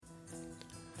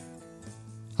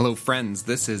Hello, friends.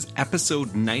 This is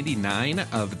episode 99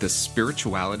 of the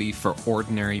Spirituality for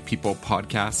Ordinary People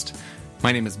podcast.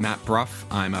 My name is Matt Bruff.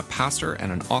 I'm a pastor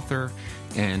and an author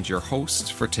and your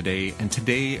host for today. And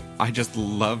today, I just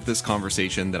love this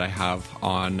conversation that I have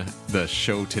on the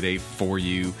show today for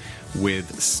you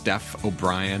with Steph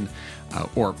O'Brien,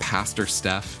 or Pastor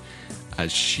Steph.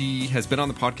 She has been on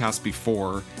the podcast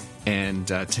before, and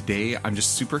today I'm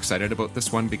just super excited about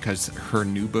this one because her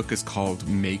new book is called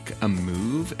Make a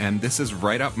Move, and this is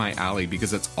right up my alley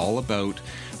because it's all about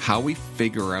how we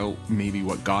figure out maybe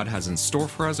what God has in store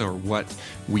for us or what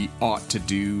we ought to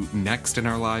do next in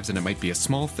our lives, and it might be a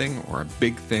small thing or a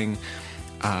big thing,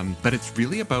 but it's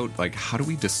really about like how do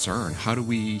we discern, how do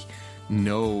we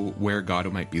know where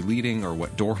God might be leading or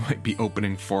what door might be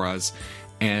opening for us.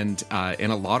 And in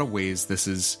a lot of ways, this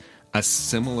is a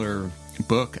similar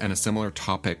book and a similar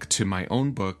topic to my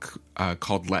own book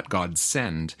called Let God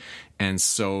Send. And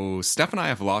so Steph and I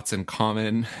have lots in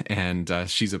common, and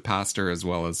she's a pastor as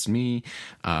well as me.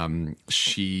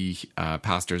 She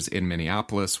pastors in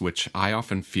Minneapolis, which I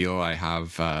often feel I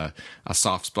have a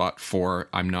soft spot for.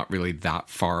 I'm not really that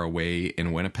far away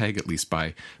in Winnipeg, at least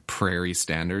by prairie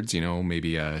standards. You know,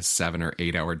 maybe a 7 or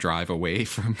 8 hour drive away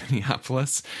from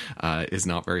Minneapolis is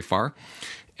not very far.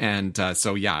 And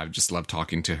so, yeah, I just love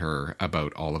talking to her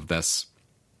about all of this.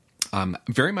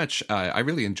 Very much, I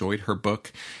really enjoyed her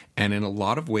book. And in a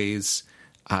lot of ways,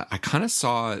 I kind of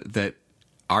saw that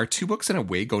our two books in a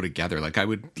way go together. Like I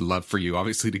would love for you,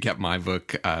 obviously, to get my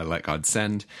book, Let God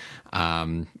Send,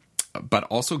 but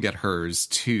also get hers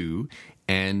too.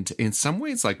 And in some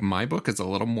ways, like my book is a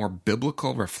little more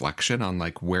biblical reflection on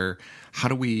like how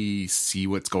do we see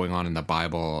what's going on in the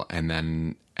Bible, and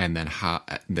then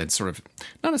sort of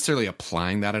not necessarily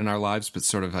applying that in our lives, but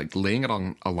sort of like laying it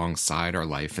alongside our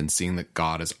life and seeing that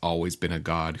God has always been a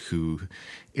God who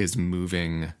is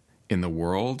moving in the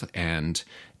world and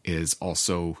is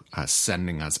also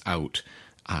sending us out,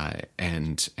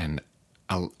 and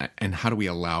how do we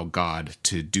allow God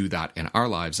to do that in our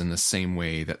lives in the same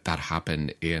way that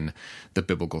happened in the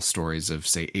biblical stories of,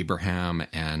 say, Abraham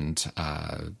and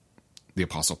the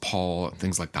Apostle Paul and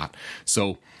things like that.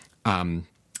 So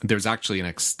there's actually an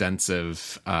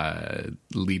extensive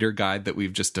leader guide that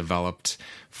we've just developed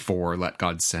for Let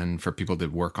God Send for people to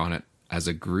work on it as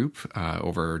a group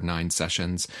over 9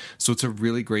 sessions. So it's a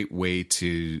really great way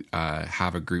to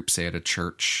have a group, say at a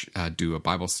church, do a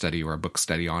Bible study or a book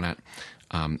study on it,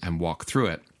 and walk through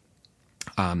it.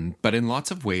 But in lots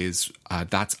of ways,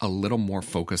 that's a little more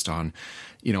focused on,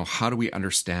 how do we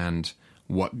understand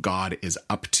what God is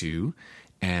up to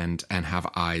and have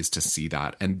eyes to see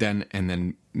that, and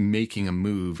then making a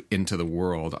move into the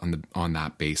world on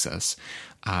that basis.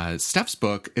 Steph's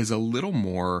book is a little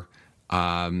more,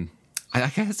 I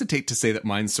hesitate to say that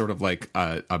mine's sort of like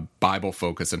a Bible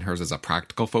focus and hers is a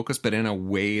practical focus, but in a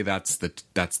way that's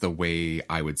the way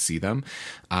I would see them.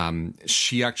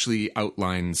 She actually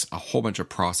outlines a whole bunch of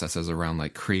processes around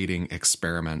like creating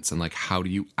experiments and like how do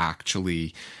you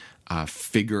actually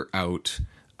figure out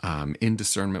in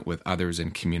discernment with others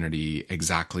in community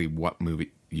exactly what move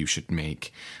you should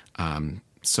make.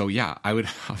 So yeah, I would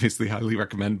obviously highly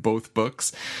recommend both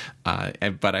books,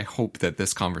 but I hope that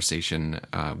this conversation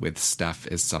with Steph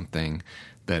is something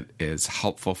that is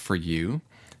helpful for you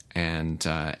and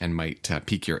might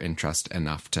pique your interest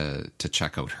enough to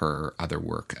check out her other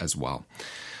work as well.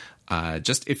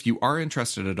 Just if you are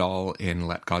interested at all in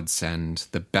Let God Send,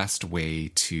 the best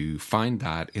way to find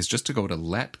that is just to go to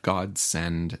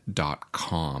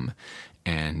letgodsend.com.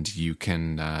 And you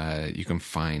can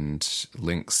find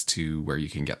links to where you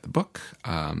can get the book,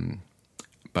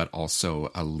 but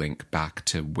also a link back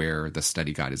to where the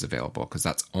study guide is available, because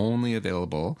that's only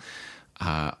available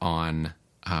on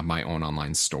my own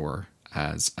online store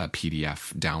as a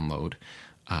PDF download,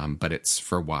 but it's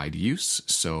for wide use.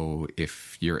 So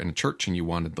if you're in a church and you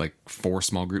wanted like 4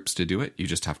 small groups to do it, you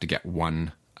just have to get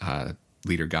one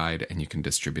leader guide and you can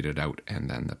distribute it out, and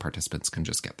then the participants can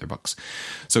just get their books.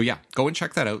 So yeah, go and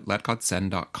check that out,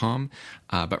 letgodsend.com.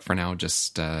 But for now,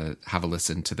 just have a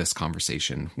listen to this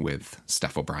conversation with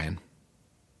Steph O'Brien.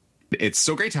 It's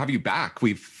so great to have you back.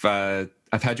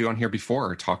 I've had you on here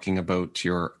before talking about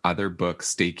your other book,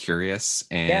 Stay Curious.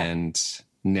 And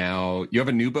now you have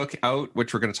a new book out,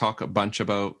 which we're going to talk a bunch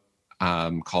about,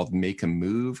 called Make a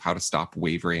Move, How to Stop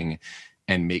Wavering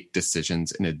and Make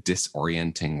Decisions in a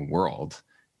Disorienting World.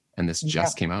 And this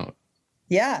just came out.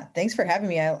 Yeah. Thanks for having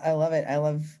me. I love it. I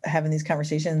love having these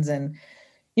conversations. And,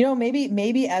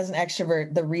 maybe as an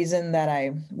extrovert, the reason that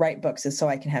I write books is so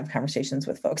I can have conversations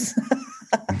with folks.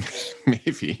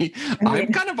 Maybe.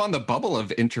 I'm kind of on the bubble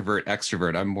of introvert,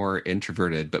 extrovert. I'm more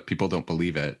introverted, but people don't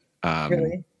believe it.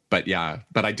 Really? but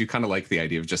I do kind of like the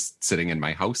idea of just sitting in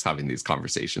my house having these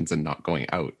conversations and not going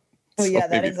out. Well, So yeah,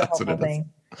 that maybe is a that's what helpful it is.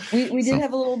 thing. We did So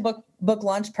have a little book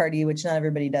launch party, which not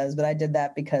everybody does, but I did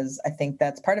that because I think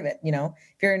that's part of it. You know,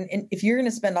 if you're going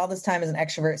to spend all this time as an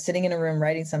extrovert sitting in a room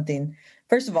writing something,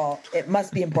 first of all, it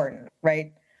must be important,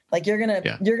 right? Like you're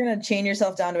gonna chain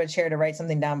yourself down to a chair to write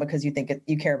something down because you think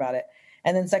you care about it,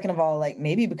 and then second of all, like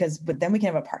but then we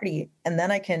can have a party, and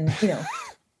then I can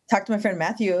talk to my friend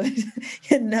Matthew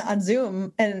on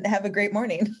Zoom and have a great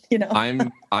morning.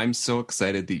 I'm so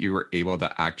excited that you were able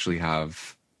to actually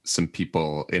have some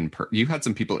people you had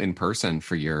some people in person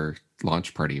for your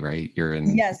launch party, right? You're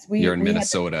in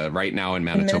Minnesota right now. In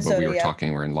Manitoba, we were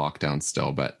talking, we're in lockdown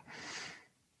still, but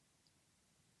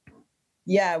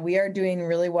yeah, we are doing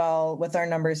really well with our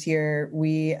numbers here.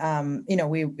 We,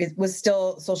 it was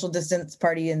still social distance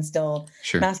party and still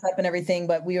masked up and everything,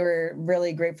 but we were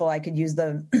really grateful I could use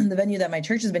the venue that my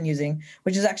church has been using,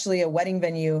 which is actually a wedding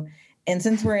venue. And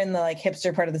since we're in the like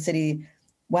hipster part of the city,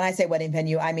 when I say wedding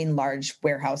venue, I mean large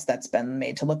warehouse that's been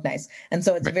made to look nice. And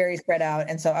so it's very spread out.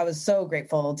 And so I was so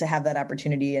grateful to have that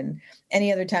opportunity. And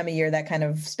any other time of year, that kind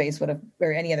of space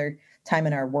or any other time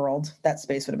in our world, that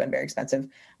space would have been very expensive.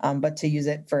 But to use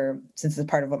it since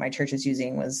it's part of what my church is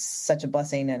using, was such a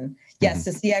blessing. And yes,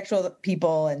 to see actual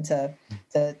people and to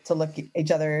look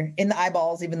each other in the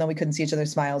eyeballs, even though we couldn't see each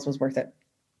other's smiles, was worth it.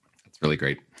 It's really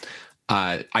great.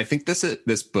 I think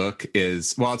this book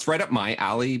is, well, it's right up my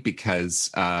alley because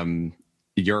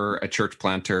you're a church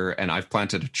planter and I've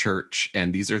planted a church,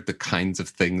 and these are the kinds of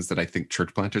things that I think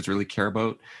church planters really care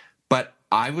about. But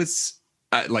I was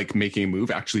like making a move,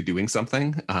 actually doing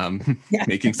something,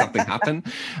 making something happen.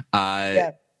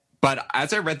 But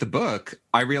as I read the book,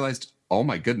 I realized, oh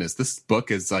my goodness, this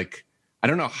book is like, I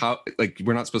don't know how, like,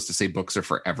 we're not supposed to say books are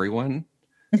for everyone,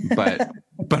 but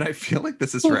I feel like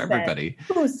this is for everybody.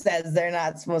 Who says they're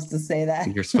not supposed to say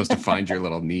that? You're supposed to find your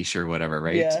little niche or whatever,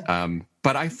 right? Yeah.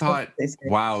 But I thought,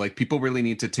 wow, like people really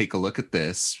need to take a look at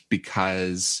this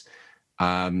because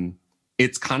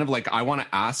it's kind of like, I want to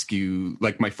ask you,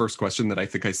 like my first question that I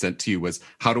think I sent to you was,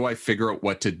 how do I figure out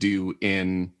what to do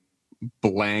in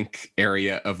blank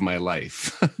area of my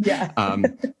life? Yeah.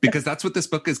 Because that's what this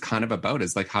book is kind of about,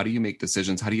 is like, how do you make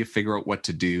decisions? How do you figure out what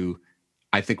to do?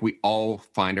 I think we all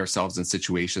find ourselves in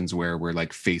situations where we're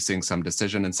like facing some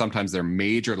decision, and sometimes they're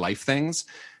major life things,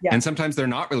 and sometimes they're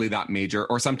not really that major,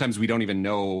 or sometimes we don't even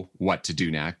know what to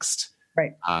do next,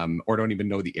 right? Or don't even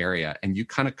know the area. And you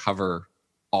kind of cover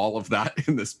all of that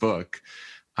in this book,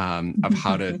 of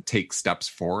how to take steps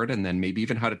forward, and then maybe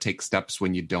even how to take steps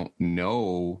when you don't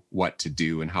know what to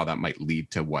do, and how that might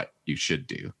lead to what you should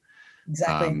do.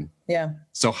 Exactly.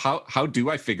 So how do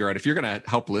I figure out, if you're going to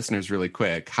help listeners really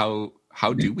quick, how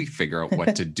do we figure out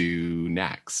what to do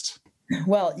next?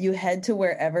 Well, you head to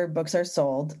wherever books are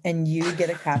sold and you get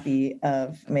a copy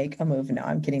of Make a Move. No,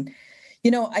 I'm kidding.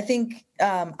 I think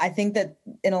that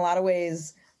in a lot of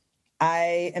ways,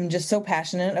 I am just so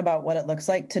passionate about what it looks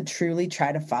like to truly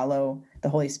try to follow the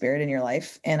Holy Spirit in your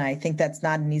life. And I think that's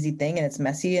not an easy thing, and it's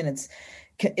messy, and it's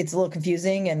a little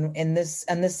confusing. And on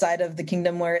this side of the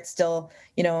kingdom where it's still,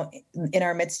 in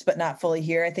our midst, but not fully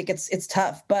here, I think it's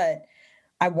tough, but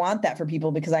I want that for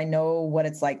people because I know what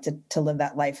it's like to live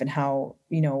that life, and how,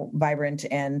 vibrant,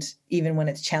 and even when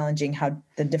it's challenging, how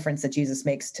the difference that Jesus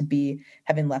makes to be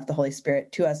having left the Holy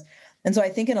Spirit to us. And so I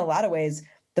think in a lot of ways,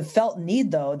 the felt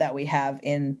need, though, that we have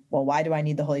why do I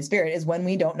need the Holy Spirit, is when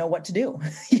we don't know what to do,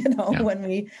 when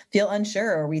we feel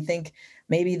unsure, or we think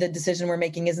maybe the decision we're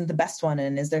making isn't the best one,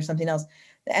 and is there something else?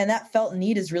 And that felt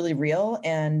need is really real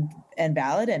and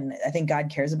valid. And I think God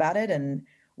cares about it. And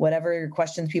whatever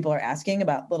questions people are asking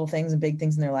about little things and big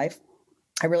things in their life,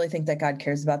 I really think that God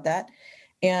cares about that.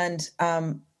 And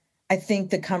I think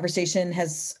the conversation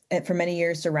has, for many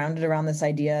years, surrounded around this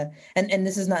idea, and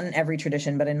this is not in every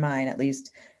tradition, but in mine at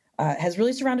least, has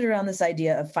really surrounded around this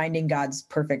idea of finding God's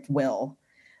perfect will.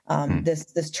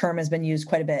 This term has been used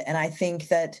quite a bit. And I think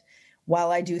that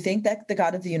while I do think that the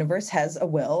God of the universe has a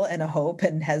will and a hope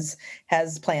and has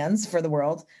plans for the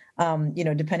world,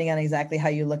 depending on exactly how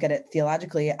you look at it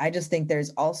theologically, I just think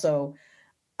there's also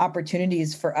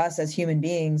opportunities for us as human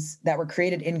beings that were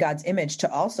created in God's image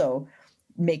to also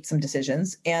make some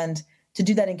decisions, and to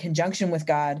do that in conjunction with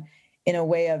God in a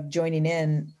way of joining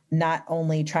in, not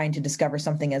only trying to discover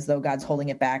something as though God's holding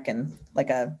it back and like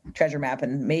a treasure map,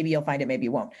 and maybe you'll find it, maybe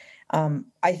you won't.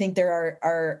 I think there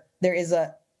is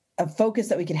a focus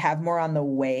that we could have more on the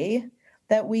way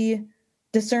that we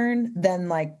discern than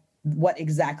like what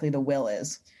exactly the will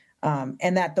is.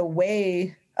 And that the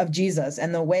way of Jesus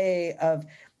and the way of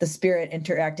the Spirit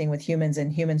interacting with humans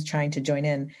and humans trying to join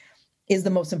in is the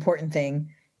most important thing,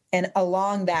 And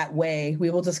along that way, we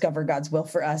will discover God's will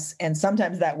for us. And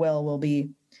sometimes that will be,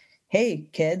 hey,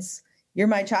 kids, you're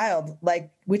my child.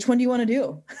 Like, which one do you want to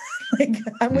do? Like,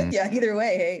 I'm with you either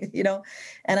way, hey,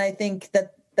 And I think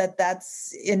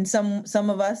that's in some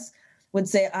of us would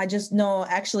say, I just no,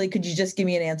 actually, could you just give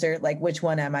me an answer? Like, which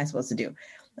one am I supposed to do?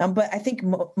 But I think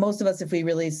most of us, if we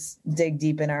really dig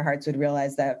deep in our hearts, would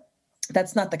realize that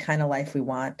that's not the kind of life we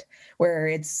want, where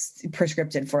it's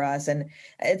prescripted for us. And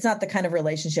it's not the kind of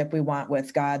relationship we want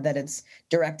with God, that it's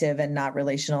directive and not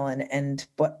relational and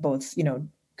both,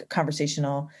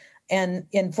 conversational. And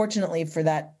fortunately for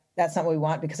that, that's not what we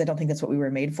want, because I don't think that's what we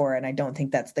were made for. And I don't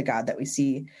think that's the God that we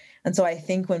see. And so I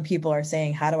think when people are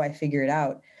saying, how do I figure it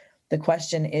out? The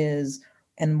question is,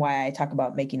 and why I talk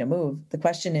about making a move, the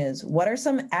question is, what are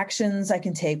some actions I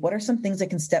can take? What are some things I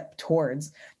can step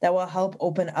towards that will help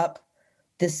open up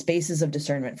the spaces of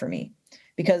discernment for me?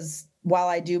 Because while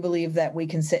I do believe that we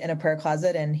can sit in a prayer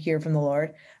closet and hear from the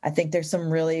Lord, I think there's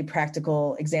some really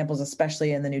practical examples,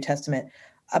 especially in the New Testament,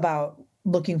 about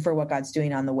looking for what God's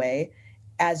doing on the way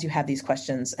as you have these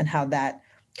questions, and how that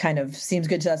kind of seems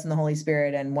good to us in the Holy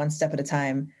Spirit, and one step at a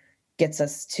time gets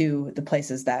us to the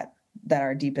places that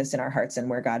are deepest in our hearts and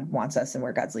where God wants us and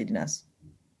where God's leading us.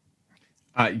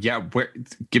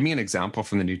 Give me an example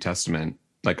from the New Testament.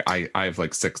 Like I have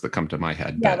like 6 that come to my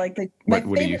head. Yeah, like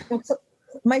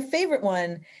my favorite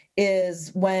one is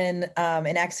when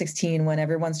in Acts 16, when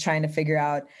everyone's trying to figure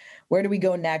out where do we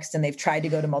go next, and they've tried to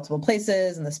go to multiple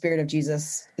places, and the Spirit of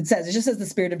Jesus, it just says the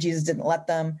Spirit of Jesus didn't let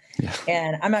them. Yeah.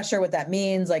 And I'm not sure what that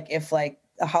means. Like if like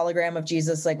a hologram of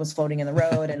Jesus like was floating in the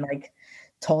road and like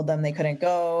told them they couldn't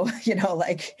go,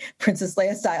 like Princess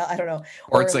Leia style. I don't know.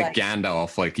 Or it's like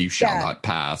Gandalf, like you shall not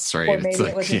pass, right? Or maybe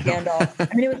it wasn't Gandalf.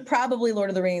 I mean, it was probably Lord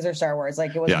of the Rings or Star Wars.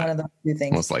 Like it was one of the two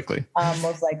things. Most likely.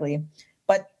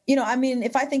 But, I mean,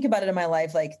 if I think about it in my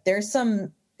life, like there's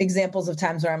some examples of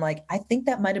times where I'm like, I think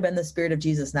that might've been the Spirit of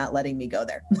Jesus not letting me go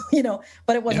there,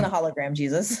 but it wasn't a hologram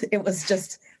Jesus. It was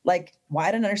just like, well,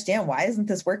 I don't understand. Why isn't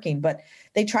this working? But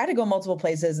they try to go multiple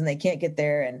places and they can't get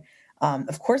there. And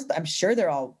of course, I'm sure they're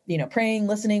all, praying,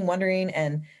 listening, wondering.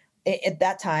 And at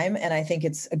that time, and I think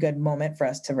it's a good moment for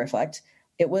us to reflect,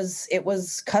 it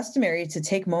was customary to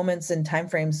take moments and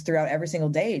timeframes throughout every single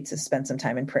day to spend some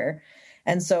time in prayer.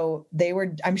 And so they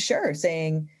were, I'm sure,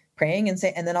 praying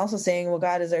and then also saying, well,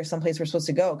 God, is there someplace we're supposed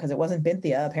to go? Because it wasn't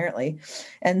Binthia, apparently.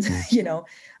 And,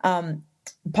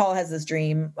 Paul has this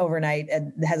dream overnight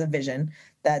and has a vision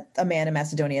that a man in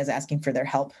Macedonia is asking for their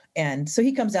help. And so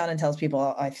he comes down and tells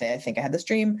people, I think I had this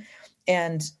dream.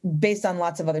 And based on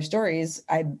lots of other stories,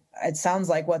 it sounds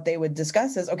like what they would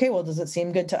discuss is, okay, well, does it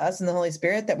seem good to us in the Holy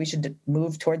Spirit that we should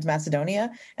move towards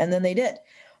Macedonia? And then they did.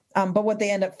 But what they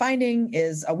end up finding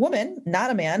is a woman, not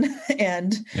a man.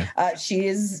 And she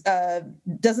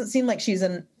doesn't seem like she's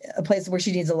in a place where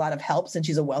she needs a lot of help, since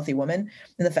she's a wealthy woman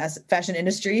in the fashion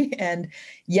industry. And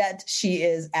yet she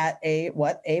is at a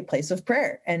place of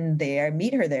prayer, and they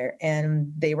meet her there.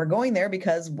 And they were going there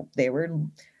because they were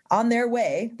on their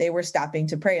way. They were stopping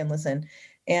to pray and listen.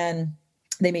 And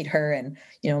they meet her, and,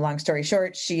 long story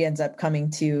short, she ends up coming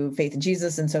to faith in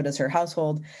Jesus, and so does her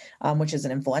household, which is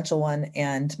an influential one.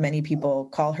 And many people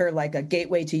call her like a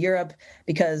gateway to Europe,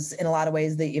 because in a lot of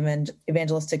ways, the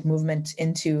evangelistic movement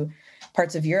into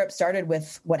parts of Europe started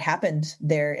with what happened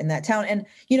there in that town. And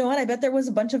you know what? I bet there was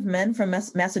a bunch of men from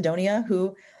Macedonia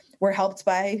who were helped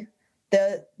by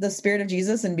the Spirit of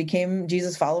Jesus and became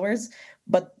Jesus followers.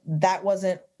 But that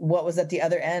wasn't what was at the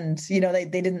other end. They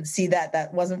didn't see that.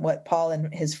 That wasn't what Paul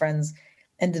and his friends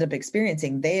ended up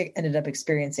experiencing. They ended up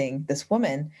experiencing this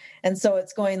woman. And so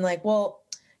it's going like, well,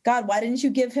 God, why didn't you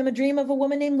give him a dream of a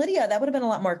woman named Lydia? That would have been a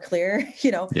lot more clear,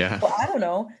 Yeah. Well, I don't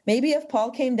know. Maybe if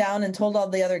Paul came down and told all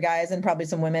the other guys, and probably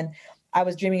some women, I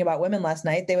was dreaming about women last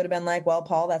night, they would have been like, well,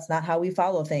 Paul, that's not how we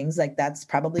follow things. Like, that's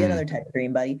probably another type of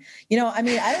dream, buddy. I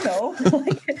mean, I don't know.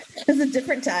 Like, it's a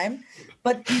different time.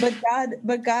 But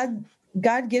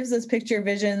God gives us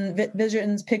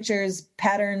visions, pictures,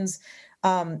 patterns.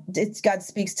 God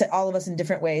speaks to all of us in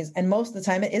different ways. And most of the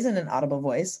time it isn't an audible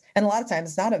voice. And a lot of times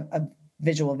it's not a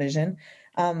visual vision.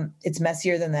 It's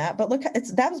messier than that. But look,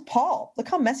 that was Paul. Look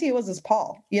how messy it was as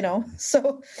Paul,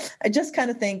 So I just kind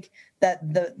of think that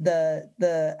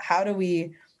the how do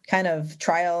we kind of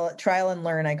trial and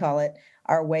learn, I call it,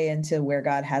 our way into where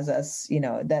God has us,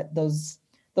 that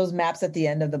those maps at the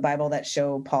end of the Bible that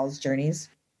show Paul's journeys.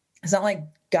 It's not like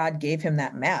God gave him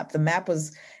that map. The map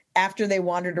was after they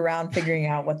wandered around figuring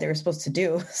out what they were supposed to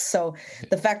do. So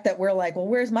the fact that we're like, well,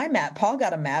 where's my map? Paul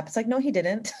got a map. It's like, no, he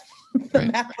didn't. The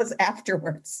map was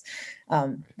afterwards.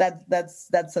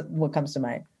 That's what comes to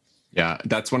mind. Yeah,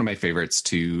 that's one of my favorites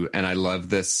too, and I love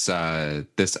this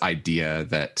idea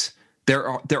that they're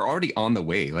already on the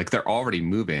way, like they're already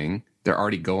moving, they're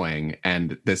already going,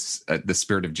 and this the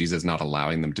Spirit of Jesus not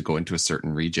allowing them to go into a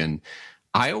certain region.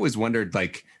 I always wondered,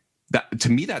 like, that to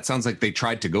me that sounds like they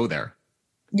tried to go there.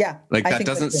 Yeah, Like I that think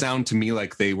so doesn't too. sound to me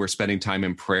like they were spending time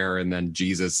in prayer and then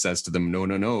Jesus says to them, no,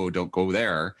 no, no, don't go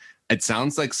there. It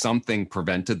sounds like something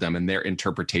prevented them, and their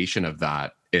interpretation of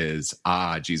that is,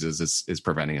 Jesus is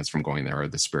preventing us from going there, or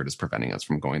the Spirit is preventing us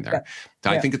from going there. Yeah. So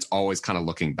I Yeah. think it's always kind of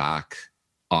looking back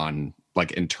on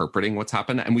like interpreting what's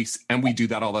happened, and we do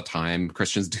that all the time.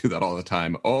 Christians do that all the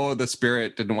time. Oh, the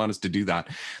Spirit didn't want us to do that.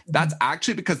 That's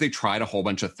actually because they tried a whole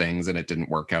bunch of things and it didn't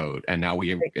work out, and now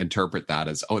we Right. interpret that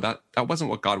as, oh, that wasn't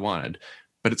what God wanted.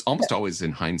 But it's Yeah. almost always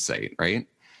in hindsight, right?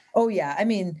 Oh yeah. I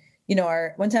mean,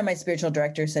 our one time my spiritual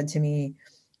director said to me,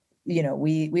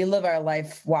 we live our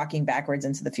life walking backwards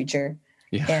into the future.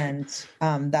 Yeah.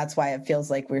 And that's why it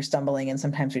feels like we're stumbling and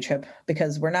sometimes we trip,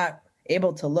 because we're not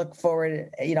able to look forward.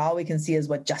 All we can see is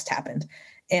what just happened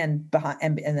and behind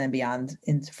and then beyond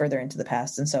further into the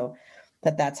past. And so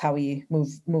that's how we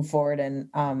move forward. And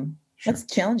Sure. that's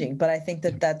challenging, but I think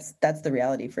that's the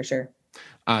reality for sure.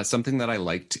 Something that I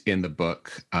liked in the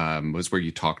book was where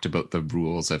you talked about the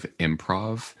rules of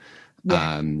improv,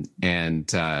 Yeah.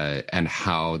 and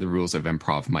how the rules of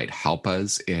improv might help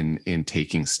us in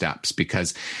taking steps,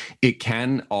 because it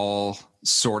can all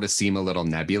sort of seem a little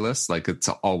nebulous. Like it's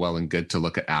all well and good to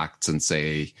look at Acts and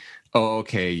say, oh,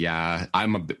 okay, yeah,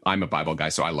 I'm a Bible guy,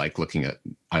 so I like looking at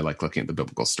the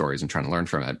biblical stories and trying to learn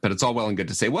from it. But it's all well and good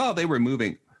to say, well, they were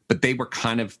moving, but they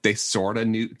sort of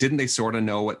knew, didn't they sort of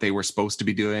know what they were supposed to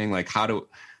be doing? Like how do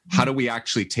we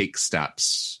actually take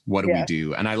steps? What do we Yeah.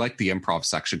 do? And I like the improv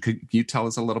section. Could you tell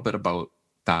us a little bit about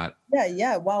that?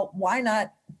 Yeah. Well, why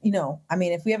not? I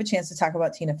mean, if we have a chance to talk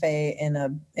about Tina Fey in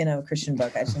a Christian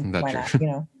book, I think why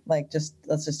not? Like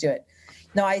let's just do it.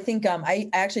 No, I think I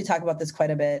actually talk about this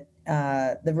quite a bit.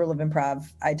 The rule of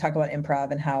improv. I talk about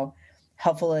improv and how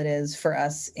helpful it is for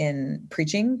us in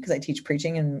preaching, because I teach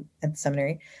preaching at the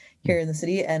seminary here in the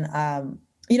city. And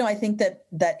I think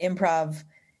that improv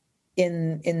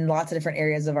in lots of different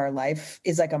areas of our life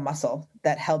is like a muscle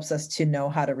that helps us to know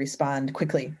how to respond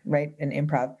quickly, right? In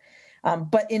improv.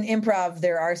 But in improv,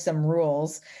 there are some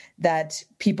rules that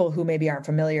people who maybe aren't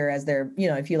familiar, as they're,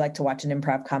 if you like to watch an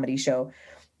improv comedy show,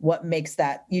 what makes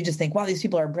that, you just think, wow, these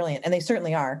people are brilliant. And they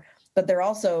certainly are, but they're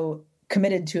also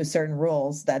committed to certain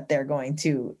rules that they're going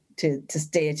to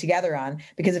stay together on,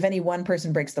 because if any one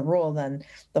person breaks the rule, then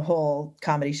the whole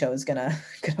comedy show is gonna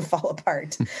fall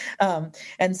apart.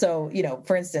 And so,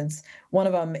 for instance, one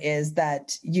of them is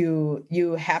that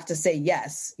you have to say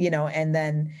yes, and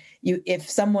then if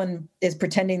someone is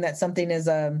pretending that something is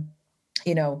they're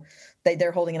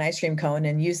holding an ice cream cone,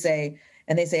 and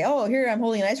they say, oh, here, I'm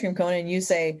holding an ice cream cone, and you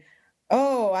say,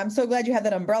 oh, I'm so glad you have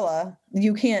that umbrella.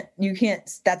 You can't,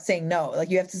 that's saying no. Like,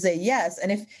 you have to say yes.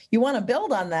 And if you want to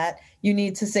build on that, you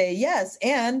need to say yes.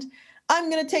 And I'm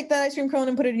going to take that ice cream cone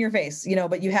and put it in your face,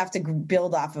 but you have to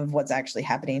build off of what's actually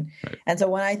happening. Right. And so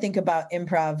when I think about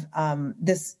improv,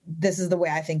 this is the way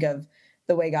I think of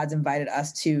the way God's invited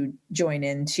us to join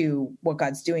into what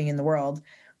God's doing in the world.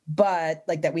 But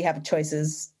like that, we have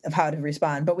choices of how to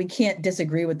respond, but we can't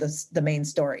disagree with the main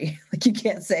story. Like, you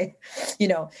can't say,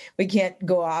 we can't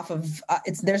go off of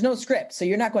there's no script. So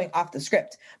you're not going off the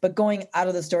script, but going out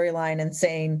of the storyline and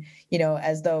saying,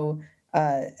 as though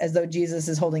Jesus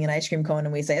is holding an ice cream cone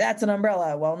and we say, that's an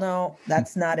umbrella. Well, no,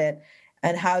 that's not it.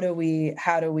 And how do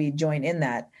we join in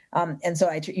that? And so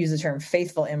I use the term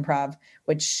faithful improv,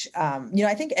 which,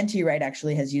 I think N.T. Wright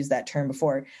actually has used that term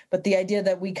before, but the idea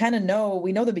that we kind of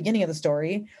we know the beginning of the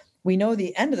story, we know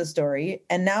the end of the story.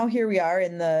 And now here we are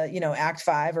in the, act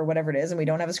 5 or whatever it is, and we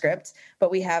don't have a script,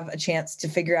 but we have a chance to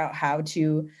figure out how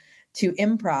to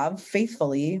improv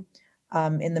faithfully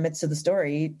in the midst of the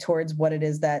story towards what it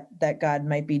is that God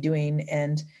might be doing.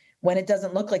 And when it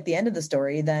doesn't look like the end of the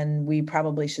story, then we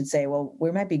probably should say, well,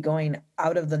 we might be going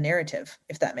out of the narrative,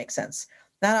 if that makes sense.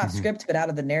 Not off script, but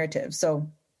out of the narrative. So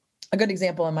a good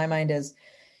example in my mind is,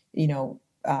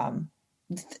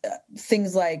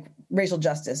 things like racial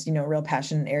justice, real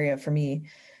passion area for me.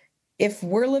 If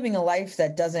we're living a life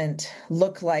that doesn't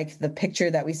look like the picture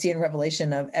that we see in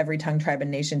Revelation of every tongue, tribe, and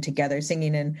nation together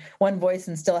singing in one voice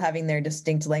and still having their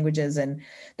distinct languages, and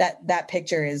that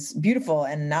picture is beautiful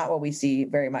and not what we see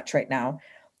very much right now.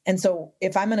 And so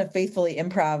if I'm going to faithfully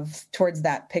improv towards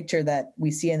that picture that we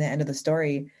see in the end of the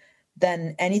story,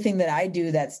 then anything that I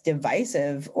do that's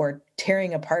divisive or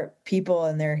tearing apart people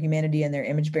and their humanity and their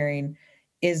image bearing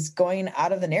is going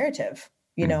out of the narrative,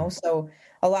 So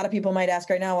a lot of people might ask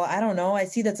right now, well, I don't know. I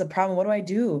see that's a problem. What do I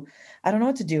do? I don't know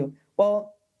what to do.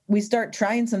 Well, we start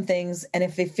trying some things, and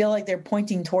if they feel like they're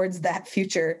pointing towards that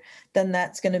future, then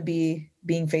that's going to be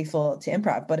being faithful to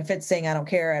improv. But if it's saying, I don't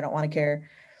care, I don't want to care,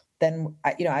 then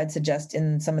I'd suggest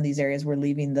in some of these areas we're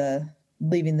leaving the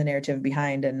narrative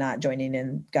behind and not joining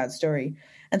in God's story.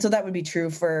 And so that would be true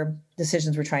for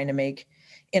decisions we're trying to make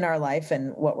in our life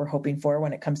and what we're hoping for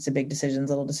when it comes to big decisions,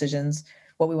 little decisions,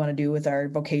 what we want to do with our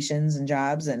vocations and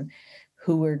jobs, and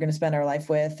who we're going to spend our life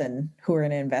with and who we're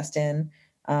going to invest in.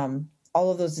 All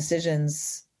of those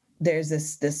decisions, there's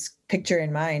this picture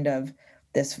in mind of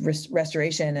this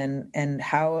restoration, and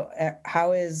how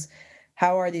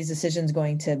are these decisions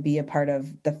going to be a part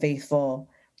of the faithful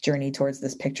journey towards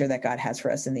this picture that God has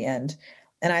for us in the end.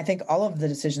 And I think all of the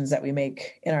decisions that we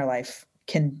make in our life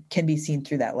can be seen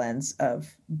through that lens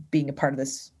of being a part of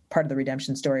the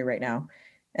redemption story right now,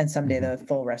 and someday the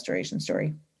full restoration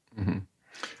story.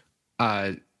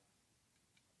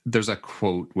 There's a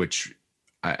quote which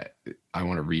I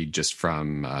want to read just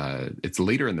from, it's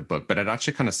later in the book, but it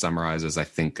actually kind of summarizes, I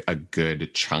think, a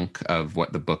good chunk of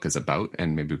what the book is about.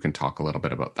 And maybe we can talk a little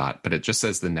bit about that. But it just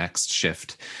says the next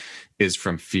shift is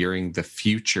from fearing the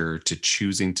future to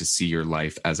choosing to see your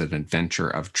life as an adventure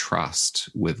of trust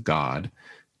with God.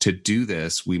 To do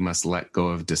this, we must let go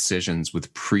of decisions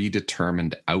with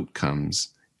predetermined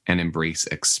outcomes and embrace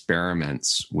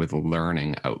experiments with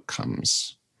learning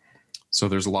outcomes. So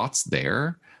there's lots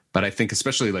there. But I think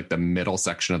especially like the middle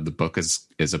section of the book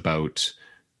is about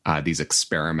these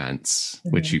experiments,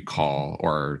 which you call,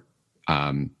 or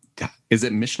is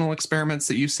it missional experiments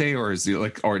that you say, or is it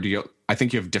like, or do you? I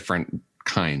think you have different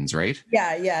kinds, right?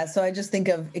 Yeah. So I just think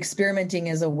of experimenting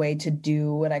as a way to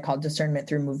do what I call discernment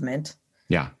through movement.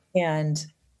 Yeah, and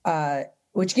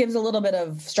which gives a little bit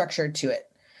of structure to it.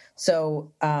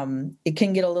 So it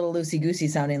can get a little loosey-goosey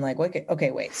sounding like,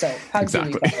 okay, wait. So how do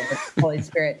we follow the Holy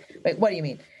Spirit? Wait, what do you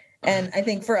mean? And I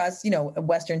think for us,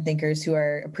 Western thinkers who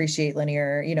appreciate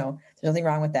linear, there's nothing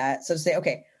wrong with that. So to say,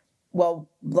 okay, well,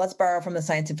 let's borrow from the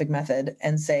scientific method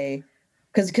and say,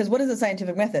 because what is the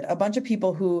scientific method? A bunch of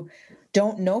people who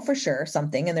don't know for sure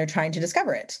something and they're trying to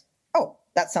discover it. Oh,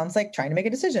 that sounds like trying to make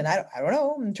a decision. I don't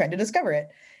know. I'm trying to discover it.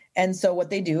 And so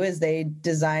what they do is they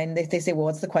say, well,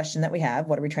 what's the question that we have?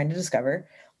 What are we trying to discover?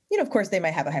 Of course, they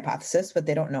might have a hypothesis, but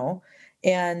they don't know.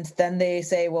 And then they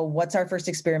say, well, what's our first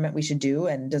experiment we should do?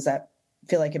 And does that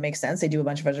feel like it makes sense? They do a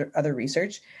bunch of other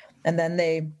research. And then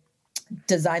they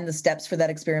design the steps for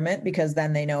that experiment, because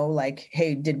then they know, like,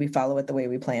 hey, did we follow it the way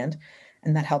we planned?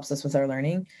 And that helps us with our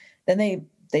learning. Then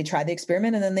they try the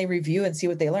experiment, and then they review and see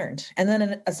what they learned. And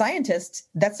then a scientist,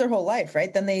 that's their whole life,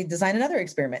 right? Then they design another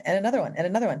experiment and another one and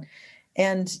another one.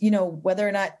 And, whether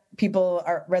or not people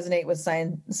resonate with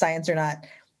science or not,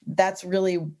 that's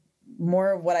really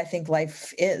more of what I think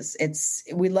life is.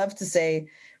 We love to say,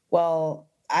 well,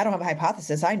 I don't have a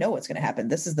hypothesis. I know what's going to happen.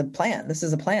 This is the plan. This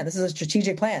is a plan. This is a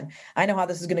strategic plan. I know how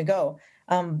this is going to go.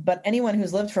 But anyone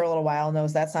who's lived for a little while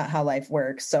knows that's not how life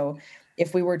works. So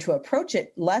if we were to approach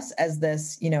it less as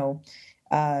this,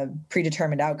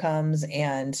 predetermined outcomes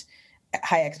and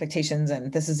high expectations,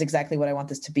 and this is exactly what I want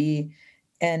this to be,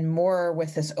 and more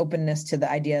with this openness to the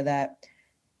idea that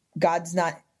God's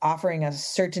not offering us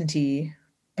certainty,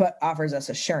 but offers us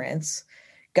assurance.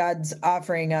 God's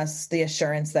offering us the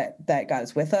assurance that God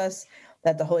is with us,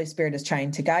 that the Holy Spirit is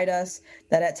trying to guide us,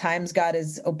 that at times God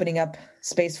is opening up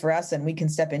space for us and we can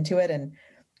step into it, and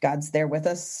God's there with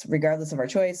us regardless of our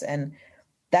choice. And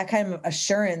that kind of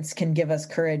assurance can give us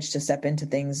courage to step into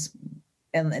things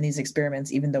and these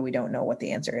experiments, even though we don't know what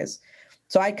the answer is.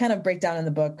 So I kind of break down in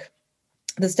the book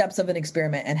the steps of an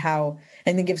experiment and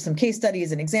then give some case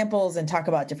studies and examples and talk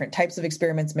about different types of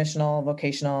experiments, missional,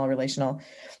 vocational, relational,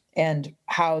 and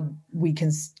how we can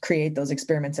create those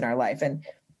experiments in our life. And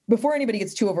before anybody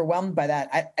gets too overwhelmed by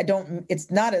that,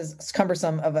 it's not as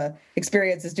cumbersome of a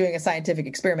experience as doing a scientific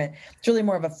experiment. It's really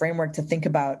more of a framework to think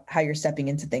about how you're stepping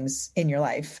into things in your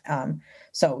life.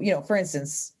 So, for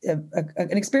instance,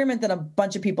 an experiment that a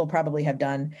bunch of people probably have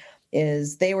done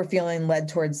is they were feeling led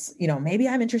towards, maybe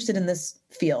I'm interested in this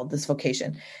field, this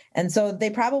vocation. And so they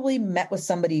probably met with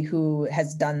somebody who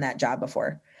has done that job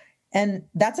before. And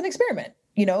that's an experiment.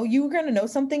 You were going to know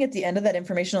something at the end of that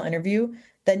informational interview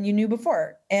than you knew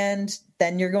before. And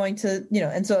then you're going to,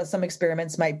 and so some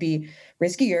experiments might be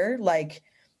riskier, like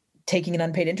taking an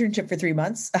unpaid internship for 3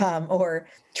 months, or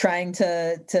trying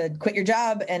to quit your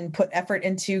job and put effort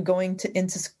into going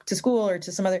into school or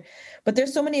to some other. But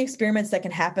there's so many experiments that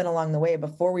can happen along the way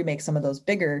before we make some of those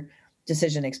bigger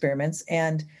decision experiments.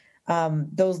 And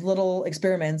those little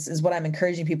experiments is what I'm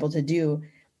encouraging people to do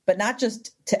but not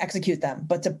just to execute them,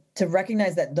 but to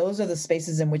recognize that those are the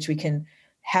spaces in which we can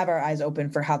have our eyes open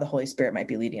for how the Holy Spirit might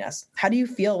be leading us. How do you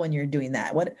feel when you're doing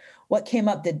that? What came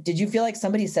up? Did you feel like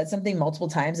somebody said something multiple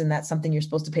times and that's something you're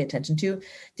supposed to pay attention to?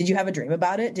 Did you have a dream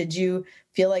about it? Did you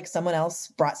feel like someone else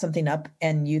brought something up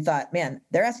and you thought, man,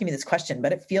 they're asking me this question,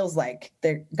 but it feels like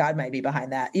God might be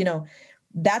behind that?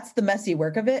 That's the messy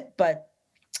work of it, but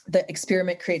the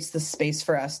experiment creates the space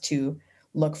for us to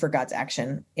look for God's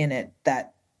action in it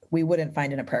that we wouldn't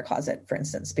find in a prayer closet, for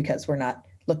instance, because we're not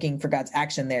looking for God's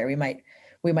action there. We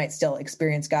might still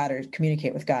experience God or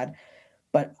communicate with God,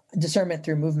 but discernment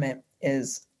through movement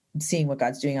is seeing what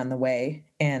God's doing on the way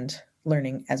and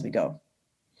learning as we go.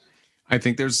 I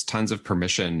think there's tons of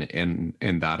permission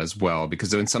in that as well,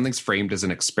 because when something's framed as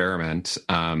an experiment,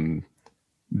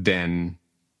 then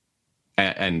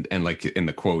and like in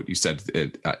the quote you said,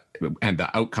 and the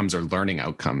outcomes are learning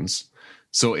outcomes.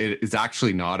 So it's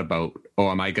actually not about,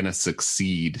 am I going to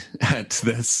succeed at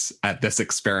this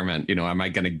experiment? Am I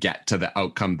going to get to the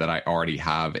outcome that I already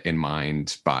have in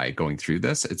mind by going through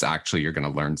this? It's actually, you're going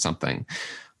to learn something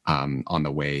on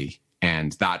the way.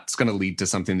 And that's going to lead to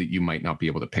something that you might not be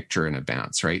able to picture in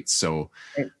advance, right? So,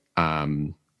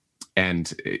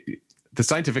 the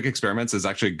scientific experiments is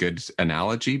actually a good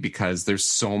analogy because there's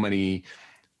so many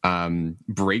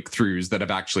breakthroughs that have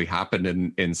actually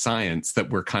happened in science that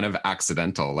were kind of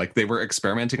accidental. Like they were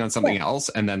experimenting on something else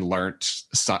and then learned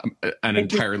an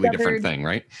entirely different thing,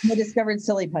 right? They discovered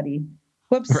silly putty.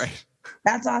 Whoops. Right.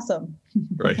 That's awesome.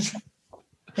 Right.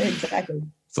 Exactly.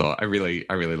 So I really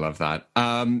love that.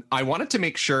 I wanted to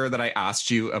make sure that I asked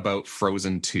you about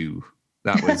Frozen 2.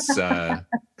 That was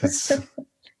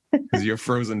because you're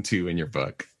Frozen 2 in your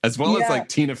book, as well as like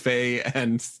Tina Fey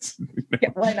and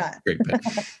why not? Great pick.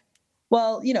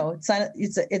 Well, it's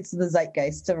the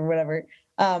zeitgeist or whatever.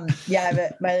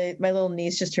 But my little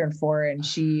niece just turned 4 and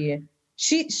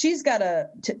she's got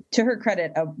to her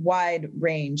credit, a wide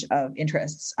range of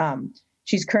interests.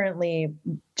 She's currently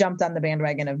jumped on the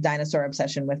bandwagon of dinosaur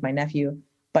obsession with my nephew,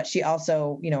 but she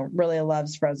also, really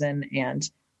loves Frozen and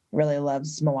really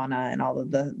loves Moana and all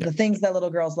of the things that little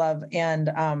girls love. And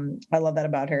I love that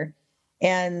about her.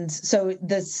 And so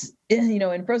this,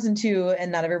 in Frozen 2,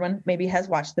 and not everyone maybe has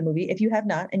watched the movie. If you have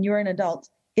not, and you're an adult,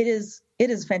 it is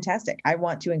fantastic. I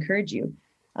want to encourage you.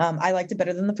 I liked it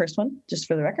better than the first one, just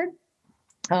for the record.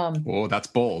 Whoa, that's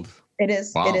bold. It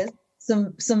is. Wow. It is.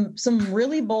 Some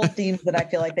really bold themes that I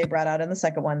feel like they brought out in the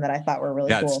second one that I thought were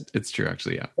really cool. It's true,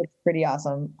 actually. Yeah. It's pretty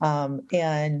awesome.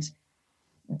 And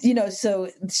so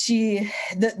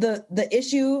the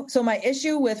issue, so my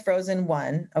issue with Frozen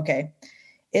 1,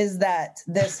 is that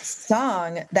this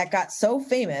song that got so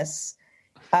famous,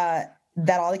 that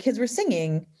all the kids were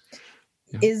singing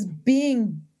is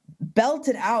being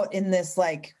belted out in this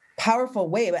like powerful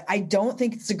way, but I don't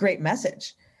think it's a great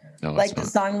message. No, like the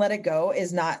song "Let It Go"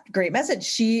 is not a great message.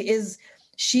 She is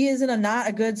in not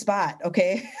a good spot.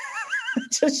 Okay.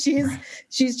 So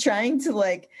she's trying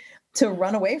to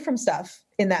run away from stuff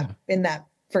in that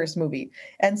first movie.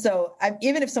 And so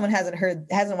even if someone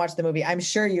hasn't watched the movie, I'm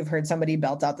sure you've heard somebody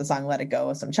belt out the song "Let It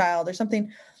Go," some child or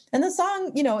something. And the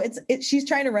song, she's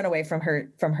trying to run away from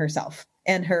herself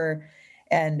and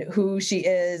who she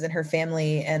is and her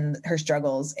family and her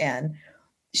struggles. And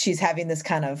she's having this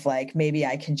kind of like, maybe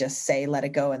I can just say, let it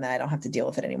go. And then I don't have to deal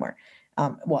with it anymore.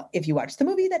 Well, if you watch the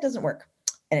movie, that doesn't work.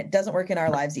 And it doesn't work in our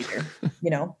lives either,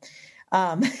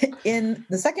 In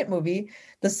the second movie,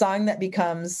 the song that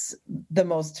becomes the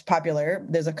most popular,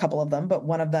 there's a couple of them, but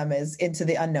one of them is "Into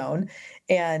the Unknown."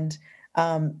 And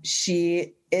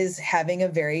she is having a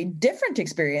very different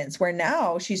experience where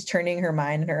now she's turning her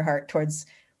mind and her heart towards,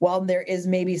 well, there is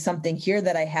maybe something here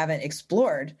that I haven't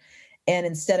explored. And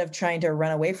instead of trying to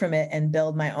run away from it and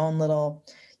build my own little,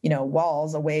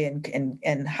 walls away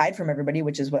and hide from everybody,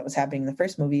 which is what was happening in the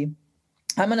first movie,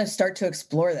 I'm going to start to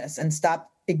explore this and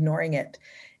stop ignoring it.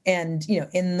 And,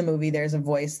 in the movie, there's a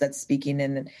voice that's speaking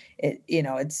and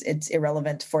it's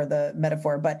irrelevant for the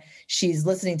metaphor, but she's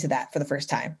listening to that for the first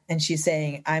time. And she's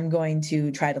saying, I'm going to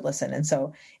try to listen. And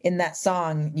so in that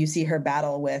song, you see her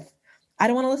battle with, I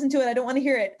don't want to listen to it. I don't want to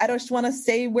hear it. I just want to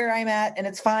say where I'm at and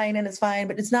it's fine,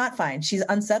 but it's not fine. She's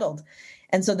unsettled.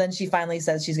 And so then she finally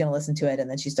says she's going to listen to it. And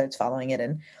then she starts following it.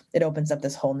 And it opens up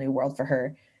this whole new world for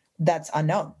her that's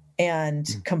unknown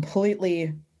and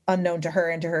completely unknown to her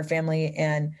and to her family.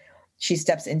 And she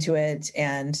steps into it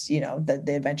and, the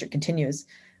adventure continues.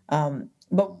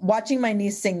 But watching my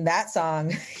niece sing that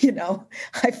song,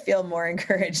 I feel more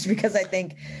encouraged because I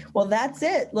think, well, that's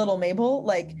it, little Mabel.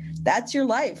 Like, that's your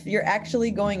life. You're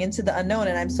actually going into the unknown.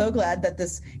 And I'm so glad that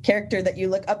this character that you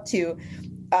look up to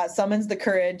summons the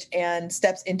courage and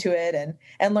steps into it,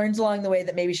 and learns along the way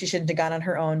that maybe she shouldn't have gone on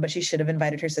her own, but she should have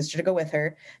invited her sister to go with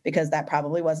her, because that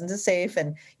probably wasn't as safe.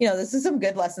 And, this is some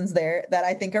good lessons there that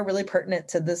I think are really pertinent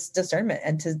to this discernment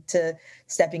and to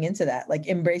stepping into that, like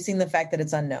embracing the fact that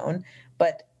it's unknown,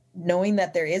 but knowing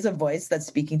that there is a voice that's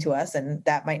speaking to us, and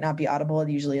that might not be audible. It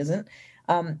usually isn't.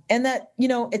 And that,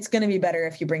 it's going to be better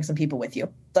if you bring some people with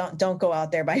you. Don't go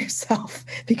out there by yourself,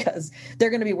 because they're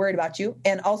going to be worried about you.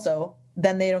 And also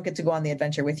then they don't get to go on the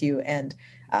adventure with you. And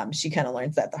she kind of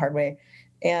learns that the hard way.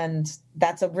 And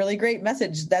that's a really great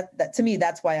message that to me,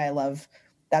 that's why I love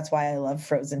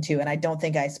Frozen 2. And I don't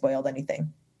think I spoiled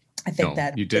anything. I think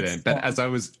that you didn't. But as I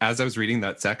was reading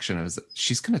that section,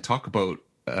 she's going to talk about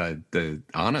the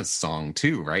Anna's song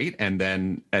too, right? And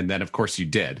then of course you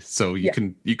did. So you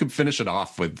can finish it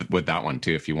off with that one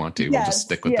too if you want to. We'll just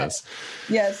stick with this.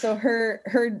 Yeah. So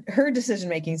her decision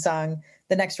making song,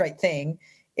 The Next Right Thing,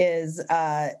 is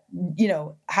how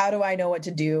do I know what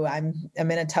to do? I'm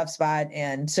in a tough spot,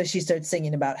 and so she starts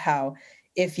singing about how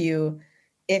if you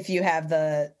don't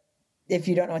know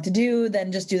what to do,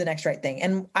 then just do the next right thing.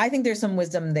 And I think there's some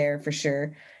wisdom there for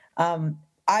sure.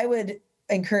 I would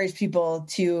encourage people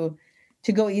to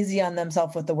go easy on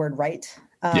themselves with the word right,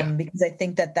 because I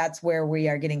think that's where we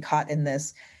are getting caught in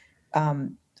this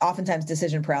oftentimes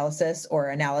decision paralysis or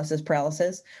analysis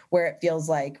paralysis, where it feels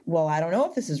like, well, I don't know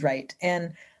if this is right.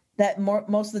 And that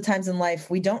most of the times in life,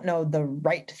 we don't know the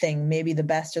right thing, maybe the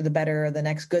best or the better or the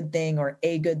next good thing or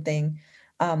a good thing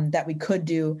that we could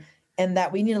do. And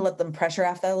that we need to let them pressure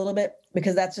off that a little bit,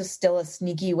 because that's just still a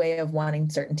sneaky way of wanting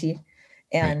certainty.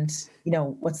 And,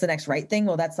 what's the next right thing?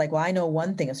 Well, that's like, well, I know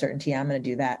one thing of certainty, I'm going to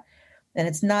do that. And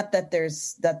it's not that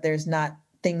there's not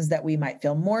things that we might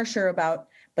feel more sure about,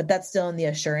 but that's still in the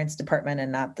assurance department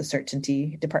and not the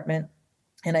certainty department.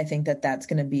 And I think that's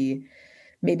going to be,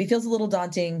 maybe feels a little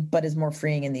daunting, but is more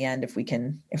freeing in the end if we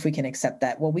can accept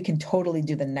that. Well, we can totally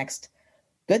do the next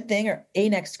good thing or a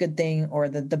next good thing or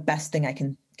the best thing I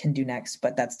can do next,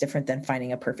 but that's different than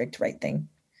finding a perfect right thing.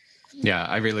 Yeah,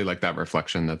 I really like that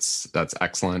reflection. That's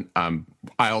excellent.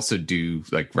 I also do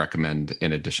recommend,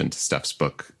 in addition to Steph's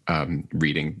book,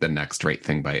 reading The Next Right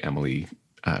Thing by Emily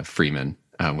Freeman,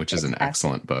 which is an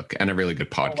excellent book, and a really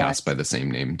good podcast by the same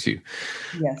name too.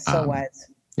 Yes, so wise.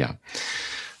 Yeah.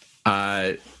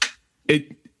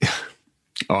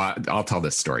 I'll tell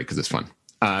this story because it's fun.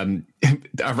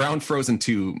 Around Frozen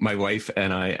 2, my wife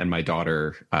and I and my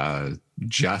daughter,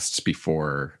 just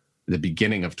before the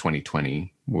beginning of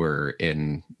 2020, were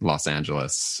in Los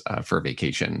Angeles for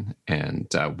vacation, and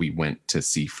we went to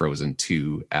see Frozen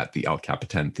 2 at the El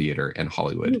Capitan Theater in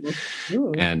Hollywood.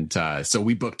 Ooh. And so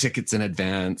we booked tickets in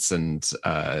advance, and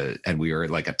we were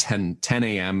like a 10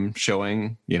 a.m.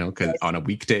 showing, because on a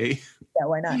weekday. Yeah,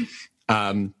 why not?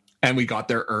 And we got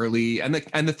there early, and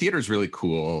the theater's really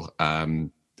cool.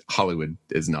 Hollywood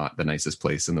is not the nicest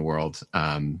place in the world,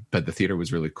 but the theater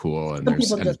was really cool. And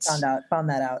people just found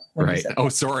that out. Right. Oh,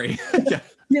 sorry. Yeah.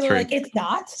 You were like, it's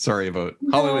not. Sorry about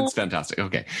Hollywood's fantastic.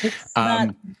 Okay.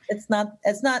 It's not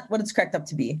what it's cracked up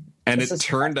to be. And it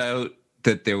turned out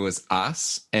that there was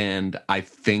us and I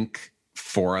think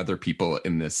 4 other people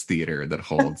in this theater that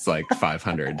holds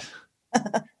 500.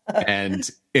 And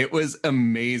it was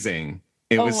amazing.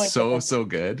 It was so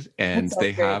good. And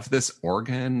they have this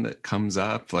organ that comes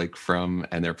up and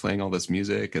they're playing all this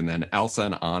music. And then Elsa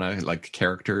and Anna,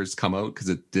 characters come out because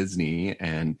it's Disney,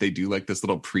 and they do this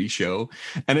little pre-show.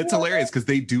 And it's hilarious because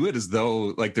they do it as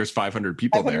though there's 500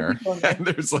 people there. And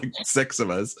there's 6 of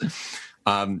us.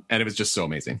 And it was just so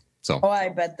amazing. So, I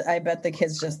bet the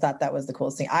kids just thought that was the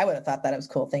coolest thing. I would have thought that it was a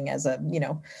cool thing as a,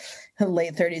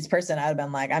 late 30s person. I'd have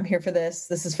been like, I'm here for this.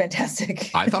 This is fantastic.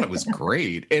 I thought it was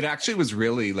great. It actually was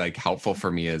really helpful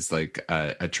for me as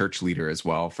a church leader as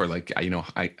well, for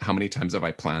how many times have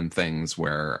I planned things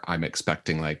where I'm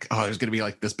expecting there's going to be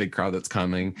this big crowd that's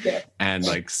coming, and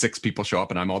 6 people show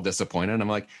up and I'm all disappointed. And I'm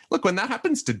like, look, when that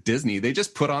happens to Disney, they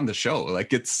just put on the show.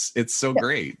 It's so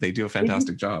great. They do a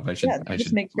fantastic job. I should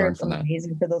make sure it's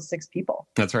amazing for those 6 people.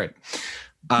 That's right.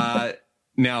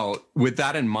 Now, with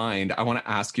that in mind, I want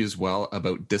to ask you as well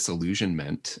about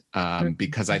disillusionment,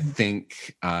 because I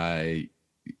think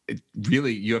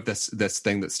really you have this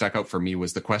thing that stuck out for me.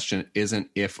 Was the question isn't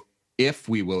if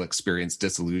we will experience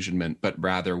disillusionment, but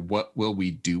rather what will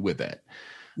we do with it?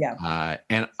 Yeah.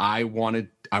 And I want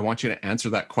you to answer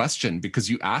that question, because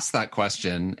you asked that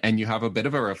question and you have a bit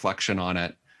of a reflection on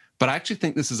it. But I actually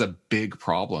think this is a big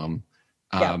problem,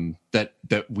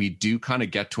 that we do kind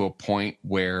of get to a point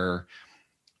where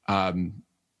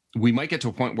we might get to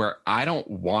a point where I don't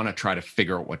want to try to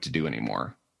figure out what to do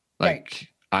anymore.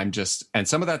 I'm just, and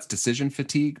some of that's decision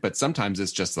fatigue, but sometimes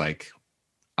it's just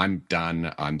I'm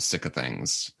done. I'm sick of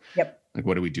things. Yep. Like,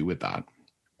 what do we do with that?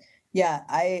 Yeah,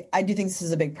 I do think this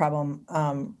is a big problem.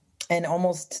 And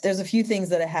almost there's a few things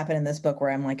that happen in this book where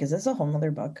I'm like, is this a whole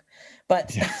nother book?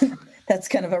 But Yeah. that's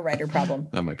kind of a writer problem.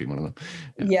 That might be one of them.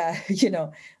 Yeah.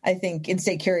 I think in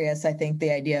Stay Curious, I think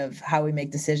the idea of how we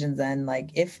make decisions, then like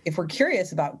if we're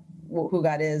curious about who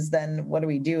God is, then what do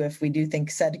we do if we do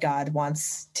think said God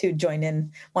wants to join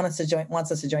in, wants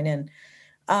us to join in?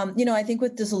 I think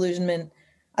with disillusionment,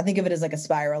 I think of it as like a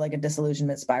spiral, like a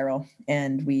disillusionment spiral,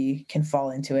 and we can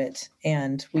fall into it,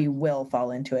 and we will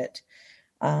fall into it.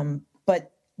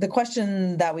 But the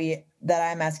question that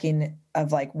I'm asking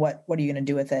of like, what are you going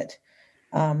to do with it?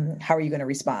 How are you going to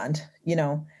respond?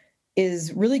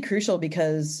 Is really crucial,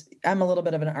 because I'm a little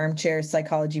bit of an armchair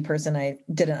psychology person. I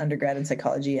did an undergrad in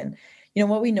psychology, and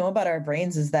what we know about our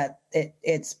brains is that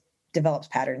it develops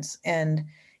patterns, and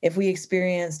if we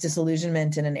experience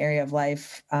disillusionment in an area of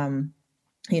life,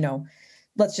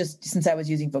 let's just, since I was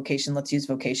using vocation, let's use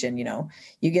vocation.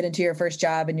 You get into your first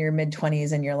job in your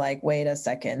mid-20s and you're like, wait a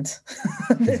second,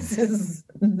 this is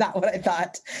not what I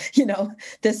thought.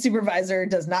 This supervisor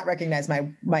does not recognize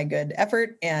my good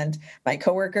effort, and my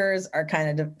coworkers are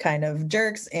kind of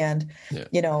jerks. And,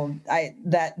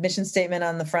 that mission statement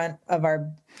on the front of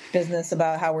our business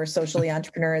about how we're socially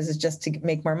entrepreneurs is just to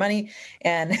make more money.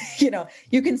 And,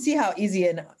 you can see how easy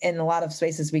in a lot of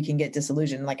spaces we can get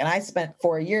disillusioned. And I spent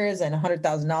 4 years and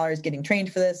 $100,000 getting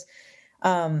trained for this.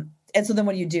 And so then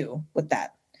what do you do with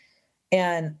that?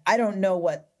 And I don't know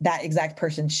what that exact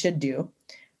person should do.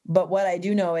 But what I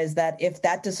do know is that if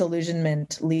that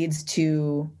disillusionment leads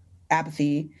to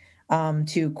apathy,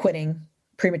 to quitting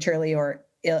prematurely or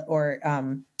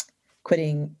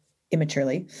quitting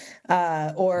immaturely,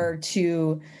 or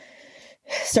to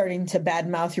starting to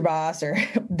badmouth your boss, or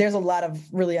there's a lot of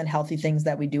really unhealthy things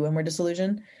that we do when we're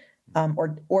disillusioned,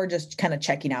 or just kind of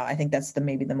checking out. I think that's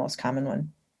maybe the most common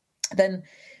one. Then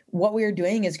what we are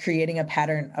doing is creating a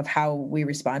pattern of how we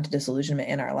respond to disillusionment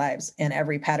in our lives. And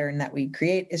every pattern that we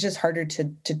create is just harder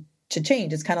to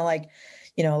change. It's kind of like,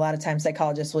 a lot of times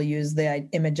psychologists will use the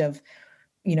image of,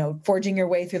 forging your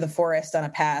way through the forest on a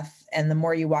path. And the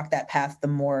more you walk that path, the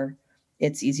more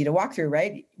it's easy to walk through,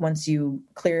 right? Once you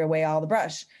clear away all the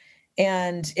brush.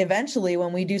 And eventually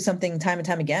when we do something time and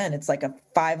time again, it's like a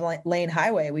 5-lane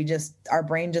highway. Our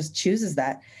brain just chooses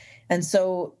that. And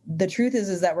so the truth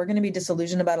is that we're going to be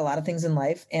disillusioned about a lot of things in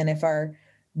life. And if our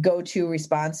go-to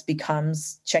response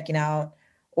becomes checking out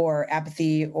or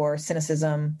apathy or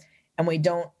cynicism, and we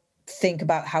don't think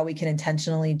about how we can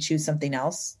intentionally choose something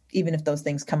else, even if those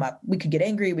things come up, we could get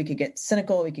angry, we could get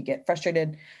cynical, we could get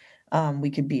frustrated, we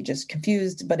could be just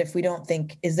confused. But if we don't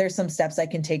think, is there some steps I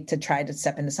can take to try to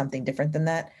step into something different than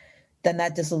that, then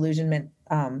that disillusionment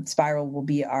spiral will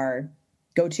be our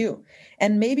go-to.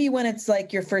 And maybe when it's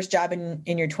like your first job in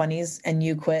your 20s and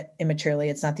you quit immaturely,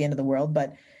 it's not the end of the world.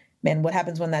 But man, what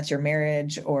happens when that's your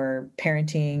marriage or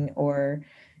parenting or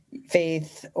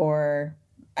faith, or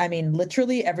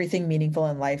literally everything meaningful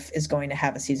in life is going to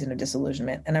have a season of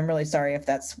disillusionment. And I'm really sorry if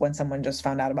that's when someone just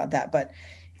found out about that, but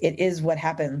it is what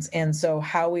happens. And so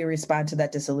how we respond to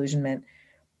that disillusionment,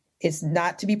 it's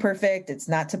not to be perfect. It's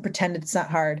not to pretend it's not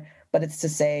hard, but it's to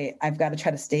say, I've got to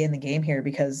try to stay in the game here,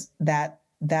 because that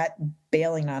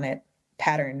bailing on it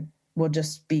pattern will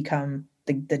just become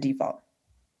the default.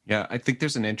 Yeah, I think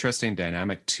there's an interesting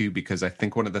dynamic too, because I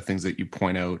think one of the things that you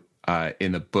point out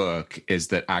in the book is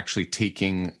that actually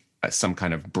taking some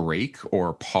kind of break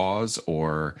or pause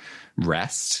or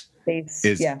rest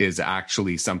is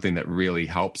actually something that really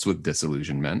helps with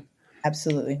disillusionment.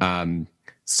 Absolutely.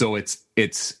 So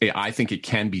I think it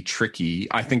can be tricky.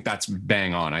 I think that's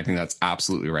bang on. I think that's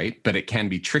absolutely right. But it can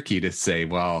be tricky to say,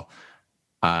 well,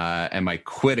 am I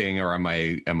quitting or am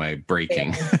I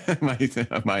breaking?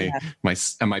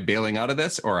 Am I bailing out of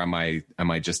this, or am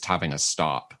I just having a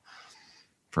stop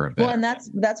for a bit? Well, and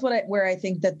that's where I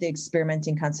think that the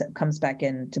experimenting concept comes back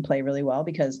into play really well,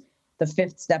 because the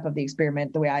fifth step of the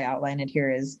experiment, the way I outline it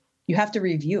here, is you have to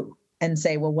review and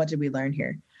say, well, what did we learn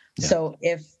here? Yeah. So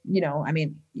if,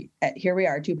 here we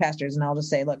are, two pastors, and I'll just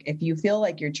say, look, if you feel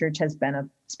like your church has been a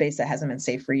space that hasn't been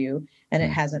safe for you, and it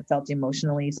hasn't felt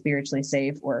emotionally, spiritually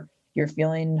safe, or you're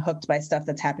feeling hooked by stuff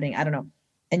that's happening, I don't know,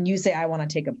 and you say, I want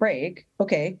to take a break.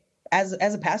 Okay. As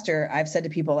a pastor, I've said to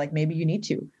people, like, maybe you need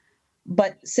to,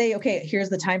 but say, okay, here's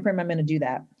the time frame I'm going to do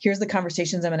that. Here's the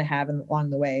conversations I'm going to have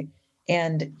along the way.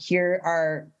 And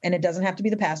and it doesn't have to be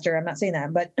the pastor, I'm not saying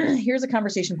that, but here's a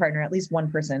conversation partner, at least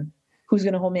one person who's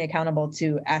going to hold me accountable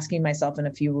to asking myself in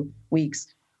a few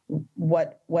weeks,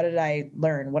 what did I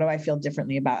learn? What do I feel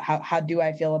differently about? How do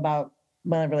I feel about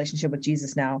my relationship with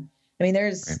Jesus now? I mean,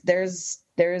 there's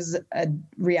there's a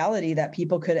reality that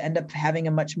people could end up having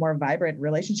a much more vibrant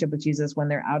relationship with Jesus when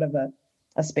they're out of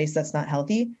a space that's not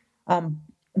healthy.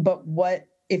 But what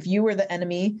if you were the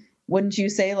enemy? Wouldn't you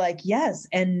say like, yes,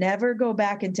 and never go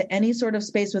back into any sort of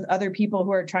space with other people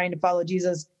who are trying to follow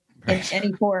Jesus in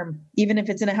any form, even if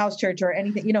it's in a house church or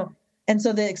anything, And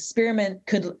so the experiment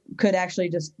could actually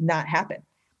just not happen.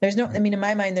 In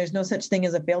my mind, there's no such thing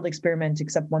as a failed experiment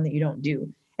except one that you don't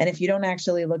do. And if you don't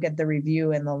actually look at the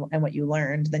review and what you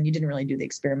learned, then you didn't really do the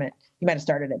experiment. You might have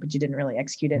started it, but you didn't really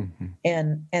execute it.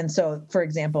 Mm-hmm. And so, for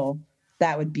example,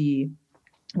 that would be,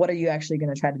 what are you actually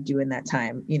going to try to do in that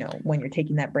time? When you're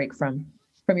taking that break from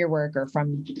your work or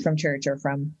from church or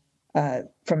from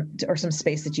some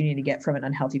space that you need to get from an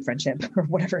unhealthy friendship or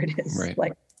whatever it is. Right.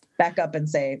 Like, back up and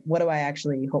say, what do I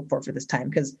actually hope for this time?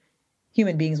 Because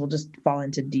human beings will just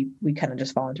we kind of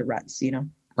just fall into ruts,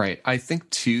 Right. I think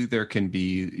too, there can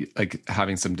be like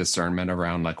having some discernment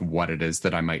around like what it is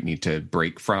that I might need to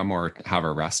break from or have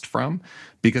a rest from,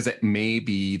 because it may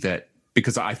be that,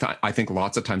 because I think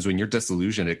lots of times when you're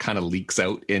disillusioned, it kind of leaks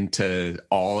out into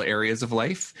all areas of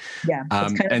life. Yeah.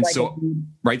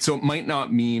 Right. So it might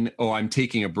not mean, I'm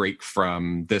taking a break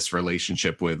from this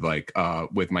relationship with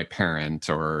with my parent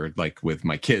or like with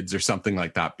my kids or something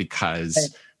like that, because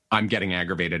right. I'm getting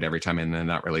aggravated every time I'm in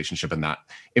that relationship, and that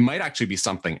it might actually be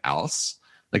something else.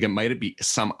 Like it might be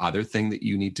some other thing that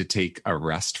you need to take a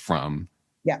rest from.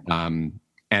 Yeah.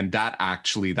 And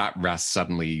that rest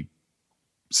suddenly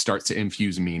starts to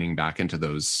infuse meaning back into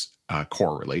those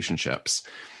core relationships.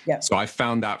 Yeah. So I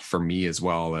found that for me as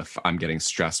well, if I'm getting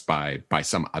stressed by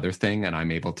some other thing and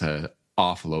I'm able to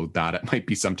offload that, it might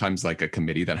be sometimes like a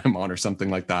committee that I'm on or something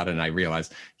like that. And I realize,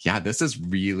 this is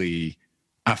really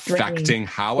affecting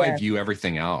how I view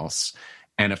everything else.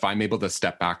 And if I'm able to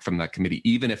step back from that committee,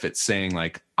 even if it's saying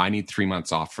like, I need 3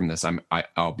 months off from this,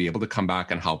 I'll be able to come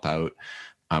back and help out.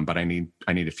 But I need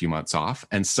a few months off.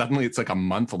 And suddenly it's like a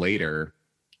month later,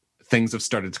 things have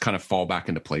started to kind of fall back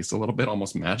into place a little bit,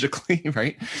 almost magically,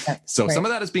 right? So some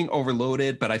of that is being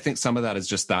overloaded, but I think some of that is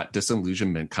just that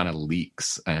disillusionment kind of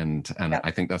leaks. And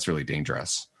I think that's really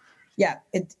dangerous. Yeah.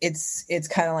 It's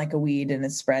kind of like a weed, and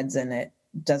it spreads and it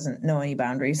doesn't know any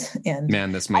boundaries. And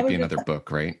man, this might be another book,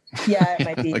 right? Yeah, it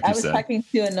might be. Like I was talking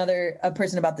to a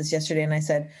person about this yesterday, and I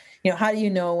said, how do you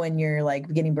know when you're like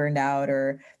getting burned out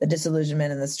or the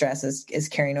disillusionment and the stress is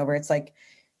carrying over? It's like,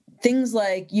 things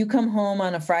like you come home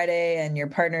on a Friday and your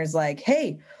partner's like,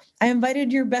 hey, I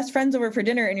invited your best friends over for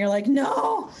dinner. And you're like,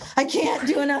 no, I can't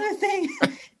do another thing.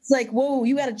 It's like, whoa,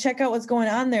 you got to check out what's going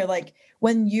on there. Like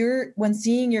when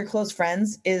seeing your close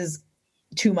friends is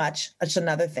too much, that's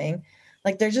another thing.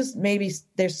 Like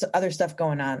there's other stuff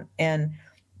going on. And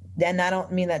I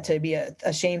don't mean that to be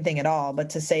a shame thing at all, but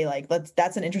to say like,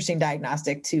 that's an interesting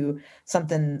diagnostic to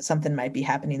something might be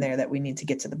happening there that we need to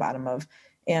get to the bottom of.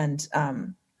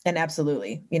 And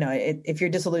absolutely, if you're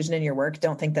disillusioned in your work,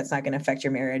 don't think that's not going to affect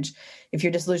your marriage. If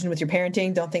you're disillusioned with your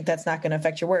parenting, don't think that's not going to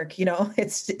affect your work.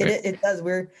 It does.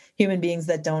 We're human beings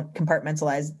that don't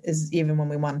compartmentalize even when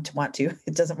we want to.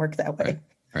 It doesn't work that way.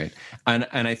 Right. And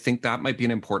I think that might be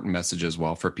an important message as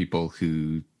well for people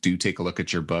who do take a look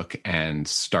at your book and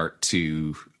start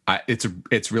to,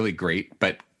 it's really great,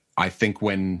 but I think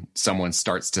when someone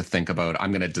starts to think about,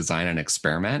 I'm going to design an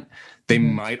experiment, they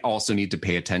might also need to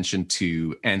pay attention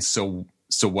to, and so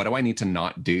what do I need to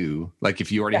not do? Like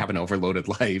if you already have an overloaded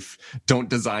life, don't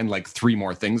design like 3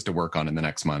 more things to work on in the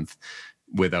next month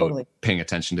without paying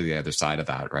attention to the other side of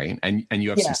that, right? And you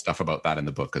have some stuff about that in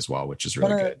the book as well, which is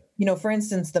really good. For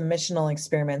instance, the missional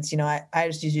experiments, I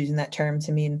just use using that term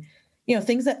to mean,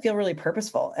 things that feel really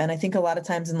purposeful. And I think a lot of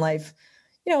times in life,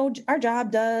 our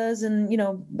job does, and,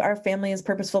 our family is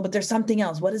purposeful, but there's something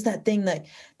else. What is that thing that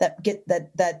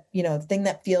thing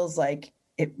that feels like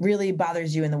it really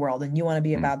bothers you in the world and you want to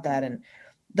be about that? And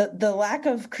the lack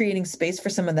of creating space for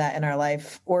some of that in our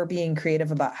life, or being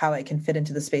creative about how it can fit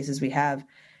into the spaces we have,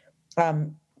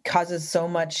 causes so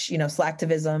much,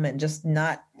 slacktivism and just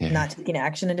not taking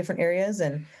action in different areas.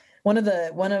 And one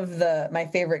of my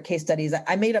favorite case studies,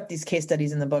 I made up these case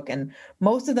studies in the book, and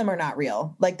most of them are not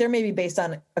real. Like they're maybe based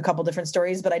on a couple different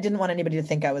stories, but I didn't want anybody to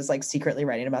think I was like secretly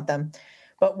writing about them.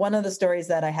 But one of the stories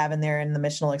that I have in there in the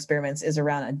missional experiments is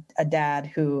around a dad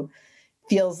who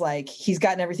feels like he's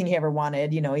gotten everything he ever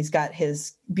wanted. He's got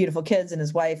his beautiful kids and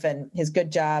his wife and his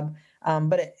good job.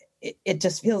 But it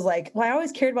just feels like, well, I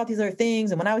always cared about these other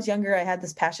things. And when I was younger, I had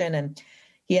this passion, and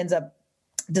he ends up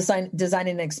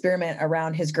designing an experiment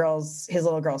around his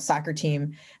little girl's soccer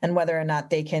team, and whether or not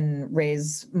they can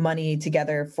raise money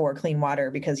together for clean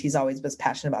water, because he's always was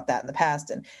passionate about that in the past,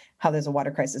 and how there's a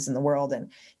water crisis in the world,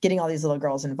 and getting all these little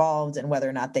girls involved, and whether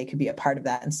or not they could be a part of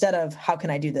that, instead of how can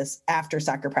I do this after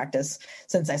soccer practice,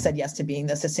 since I said yes to being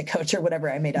the assistant coach or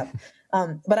whatever I made up.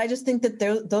 But I just think that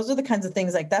those are the kinds of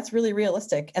things, like, that's really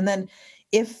realistic. And then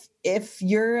if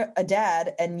you're a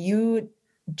dad and you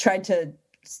tried to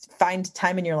find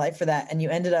time in your life for that, and you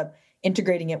ended up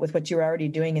integrating it with what you were already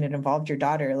doing, and it involved your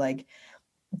daughter, like,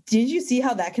 did you see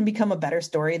how that can become a better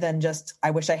story than just,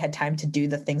 I wish I had time to do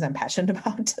the things I'm passionate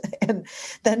about? And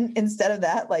then instead of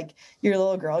that, like, your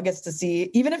little girl gets to see,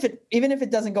 even if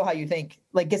it doesn't go how you think,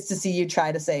 like, gets to see you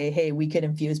try to say, hey, we could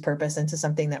infuse purpose into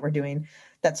something that we're doing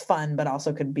that's fun, but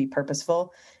also could be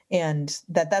purposeful. And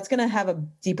that's going to have a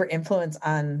deeper influence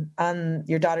on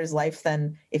your daughter's life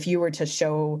than if you were to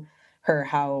show her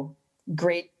how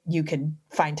great you could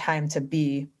find time to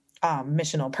be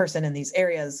missional person in these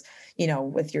areas,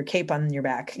 with your cape on your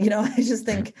back. I just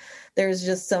think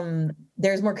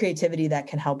there's more creativity that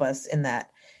can help us in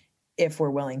that, if we're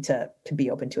willing to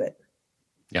be open to it.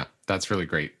 Yeah, that's really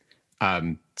great.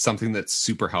 Something that's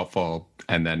super helpful,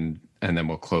 and then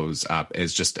we'll close up,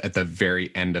 is just at the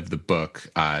very end of the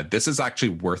book. This is actually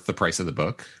worth the price of the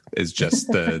book, is just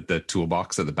the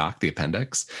toolbox at the back, the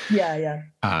appendix. Yeah.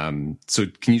 So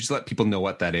can you just let people know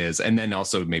what that is? And then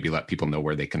also maybe let people know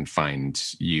where they can find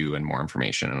you and more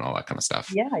information and all that kind of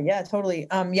stuff. Yeah, totally.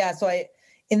 So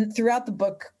throughout the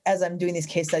book, as I'm doing these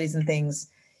case studies and things,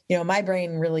 my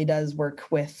brain really does work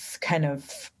with kind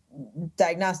of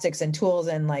diagnostics and tools,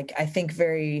 and, like, I think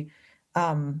very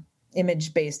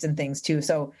image based and things too.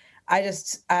 So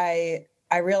I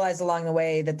realized along the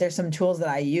way that there's some tools that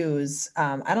I use.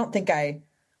 I don't think I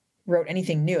wrote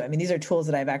anything new. I mean, these are tools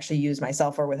that I've actually used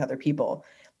myself or with other people,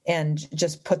 and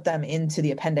just put them into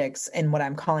the appendix in what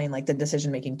I'm calling, like, the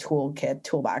decision-making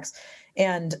toolbox.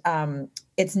 And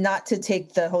it's not to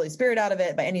take the Holy Spirit out of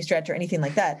it by any stretch or anything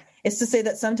like that. It's to say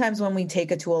that sometimes when we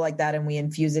take a tool like that and we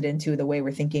infuse it into the way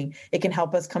we're thinking, it can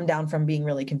help us come down from being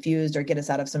really confused, or get us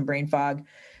out of some brain fog,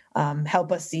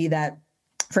 help us see that,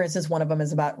 for instance, one of them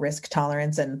is about risk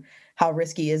tolerance and how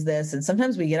risky is this? And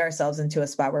sometimes we get ourselves into a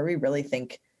spot where we really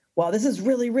think, well, this is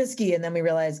really risky. And then we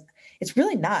realize it's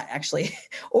really not, actually.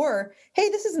 Or, hey,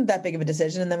 this isn't that big of a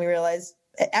decision. And then we realize,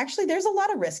 actually, there's a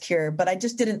lot of risk here, but I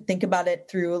just didn't think about it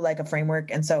through, like, a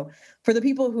framework. And so for the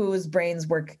people whose brains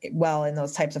work well in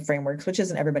those types of frameworks, which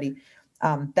isn't everybody,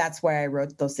 that's why I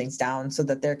wrote those things down, so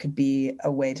that there could be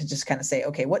a way to just kind of say,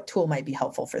 okay, what tool might be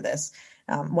helpful for this?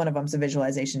 One of them's a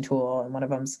visualization tool, and one of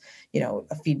them's,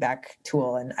 a feedback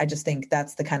tool. And I just think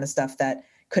that's the kind of stuff that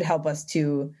could help us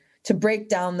to break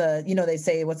down the, they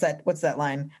say, what's that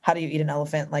line? How do you eat an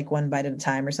elephant? Like, one bite at a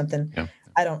time or something. Yeah.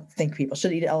 I don't think people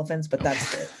should eat elephants, but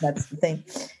that's the thing.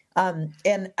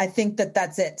 And I think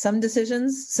that's it. Some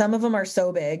decisions, some of them are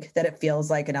so big that it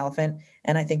feels like an elephant.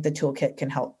 And I think the toolkit can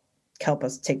help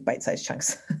us take bite-sized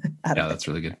chunks out of it. That's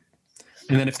really good.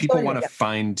 And then if people want to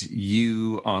find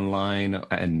you online,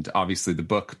 and obviously the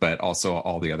book, but also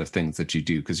all the other things that you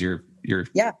do, because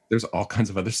there's all kinds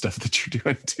of other stuff that you're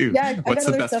doing too. Yeah, what's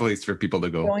the best place for people to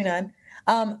go? Going on.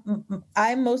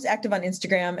 I'm most active on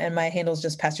Instagram, and my handle is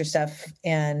just Pastor Steph,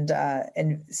 and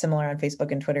similar on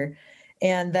Facebook and Twitter.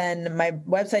 And then my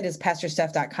website is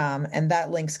pastorsteph.com, and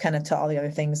that links kind of to all the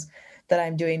other things that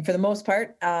I'm doing for the most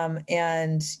part.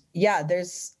 And yeah,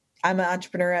 I'm an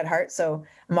entrepreneur at heart, so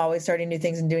I'm always starting new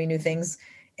things and doing new things.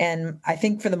 And I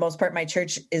think for the most part, my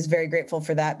church is very grateful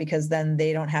for that, because then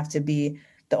they don't have to be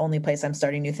the only place I'm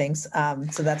starting new things.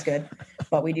 So that's good.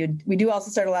 But we do also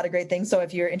start a lot of great things. So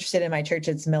if you're interested in my church,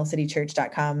 it's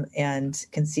millcitychurch.com, and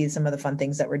can see some of the fun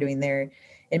things that we're doing there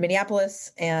in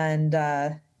Minneapolis. And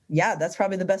that's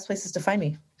probably the best places to find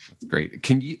me. Great.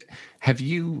 Have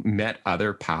you met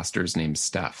other pastors named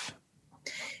Steph?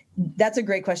 That's a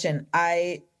great question.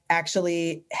 I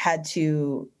actually had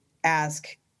to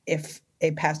ask if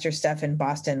a Pastor Steph in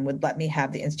Boston would let me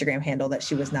have the Instagram handle that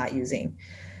she was not using.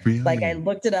 Really? Like, I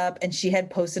looked it up, and she had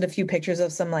posted a few pictures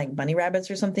of some, like, bunny rabbits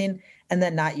or something, and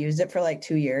then not used it for like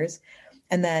 2 years.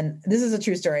 And then, this is a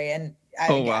true story, and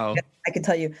wow. I could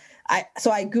tell you. I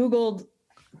Googled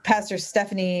Pastor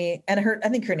Stephanie, and I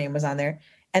think her name was on there,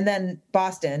 and then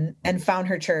Boston, and found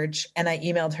her church, and I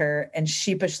emailed her, and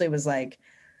sheepishly was like,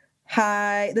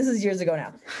 hi, this is years ago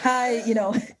now. Hi,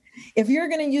 if you're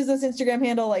going to use this Instagram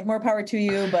handle, like, more power to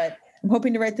you, but I'm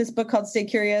hoping to write this book called Stay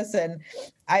Curious. And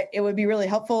it would be really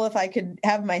helpful if I could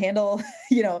have my handle,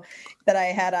 that I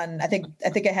had on, I think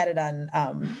I had it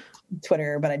on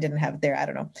Twitter, but I didn't have it there. I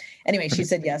don't know. Anyway, she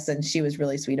said yes, and she was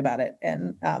really sweet about it.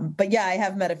 And but yeah, I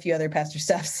have met a few other Pastor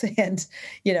Stephs, and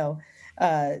you know,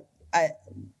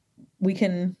 we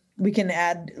can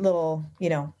add little, you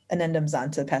know, addendums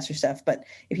onto Pastor Steph. But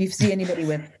if you see anybody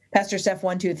with Pastor Steph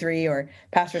 123 or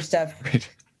Pastor Steph,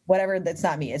 whatever, that's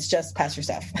not me. It's just Pastor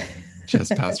Steph.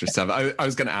 Just Pastor Steph. I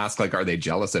was going to ask, like, are they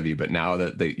jealous of you? But now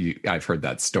that I've heard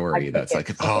that story, that's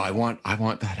like, oh, I want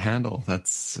that handle.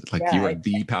 That's like, you are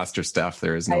the Pastor Steph.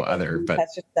 There is no other. But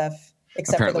Pastor Steph,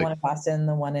 except for the one in Boston,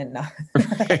 the one in.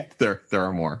 Right. There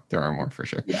are more. There are more for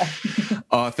sure. Yeah.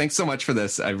 Thanks so much for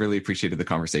this. I really appreciated the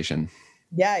conversation.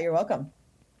 Yeah, you're welcome.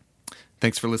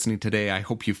 Thanks for listening today. I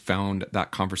hope you found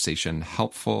that conversation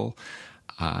helpful.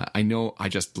 I know I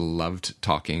just loved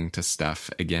talking to Steph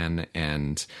again,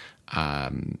 and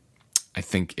I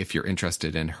think if you're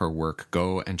interested in her work,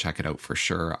 go and check it out for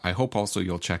sure. I hope also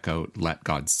you'll check out Let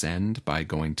God Send by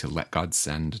going to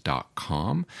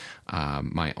letgodsend.com.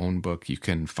 My own book, you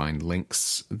can find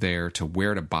links there to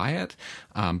where to buy it,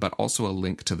 but also a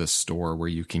link to the store where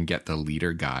you can get the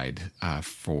leader guide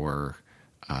for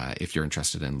if you're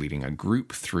interested in leading a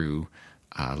group through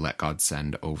Let God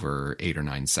Send over 8 or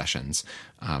 9 sessions.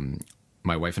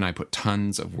 My wife and I put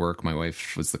tons of work. My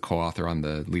wife was the co-author on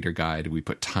the leader guide. We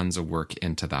put tons of work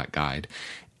into that guide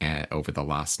over the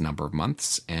last number of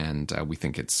months, and we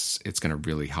think it's going to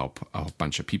really help a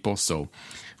bunch of people. So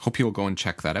hope you'll go and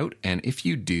check that out. And if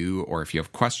you do, or if you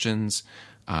have questions,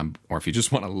 or if you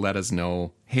just want to let us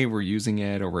know, hey, we're using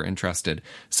it or we're interested,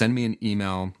 send me an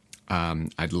email.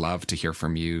 I'd love to hear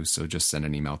from you. So just send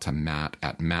an email to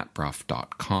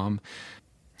matt@mattbruff.com.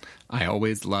 I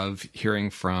always love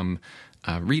hearing from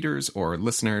readers or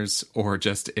listeners, or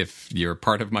just if you're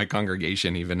part of my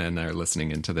congregation even and are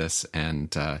listening into this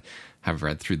and have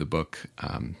read through the book,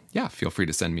 feel free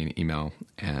to send me an email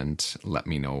and let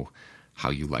me know how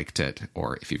you liked it,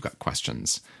 or if you've got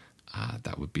questions,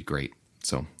 that would be great.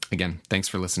 So again, thanks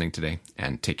for listening today,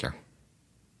 and take care.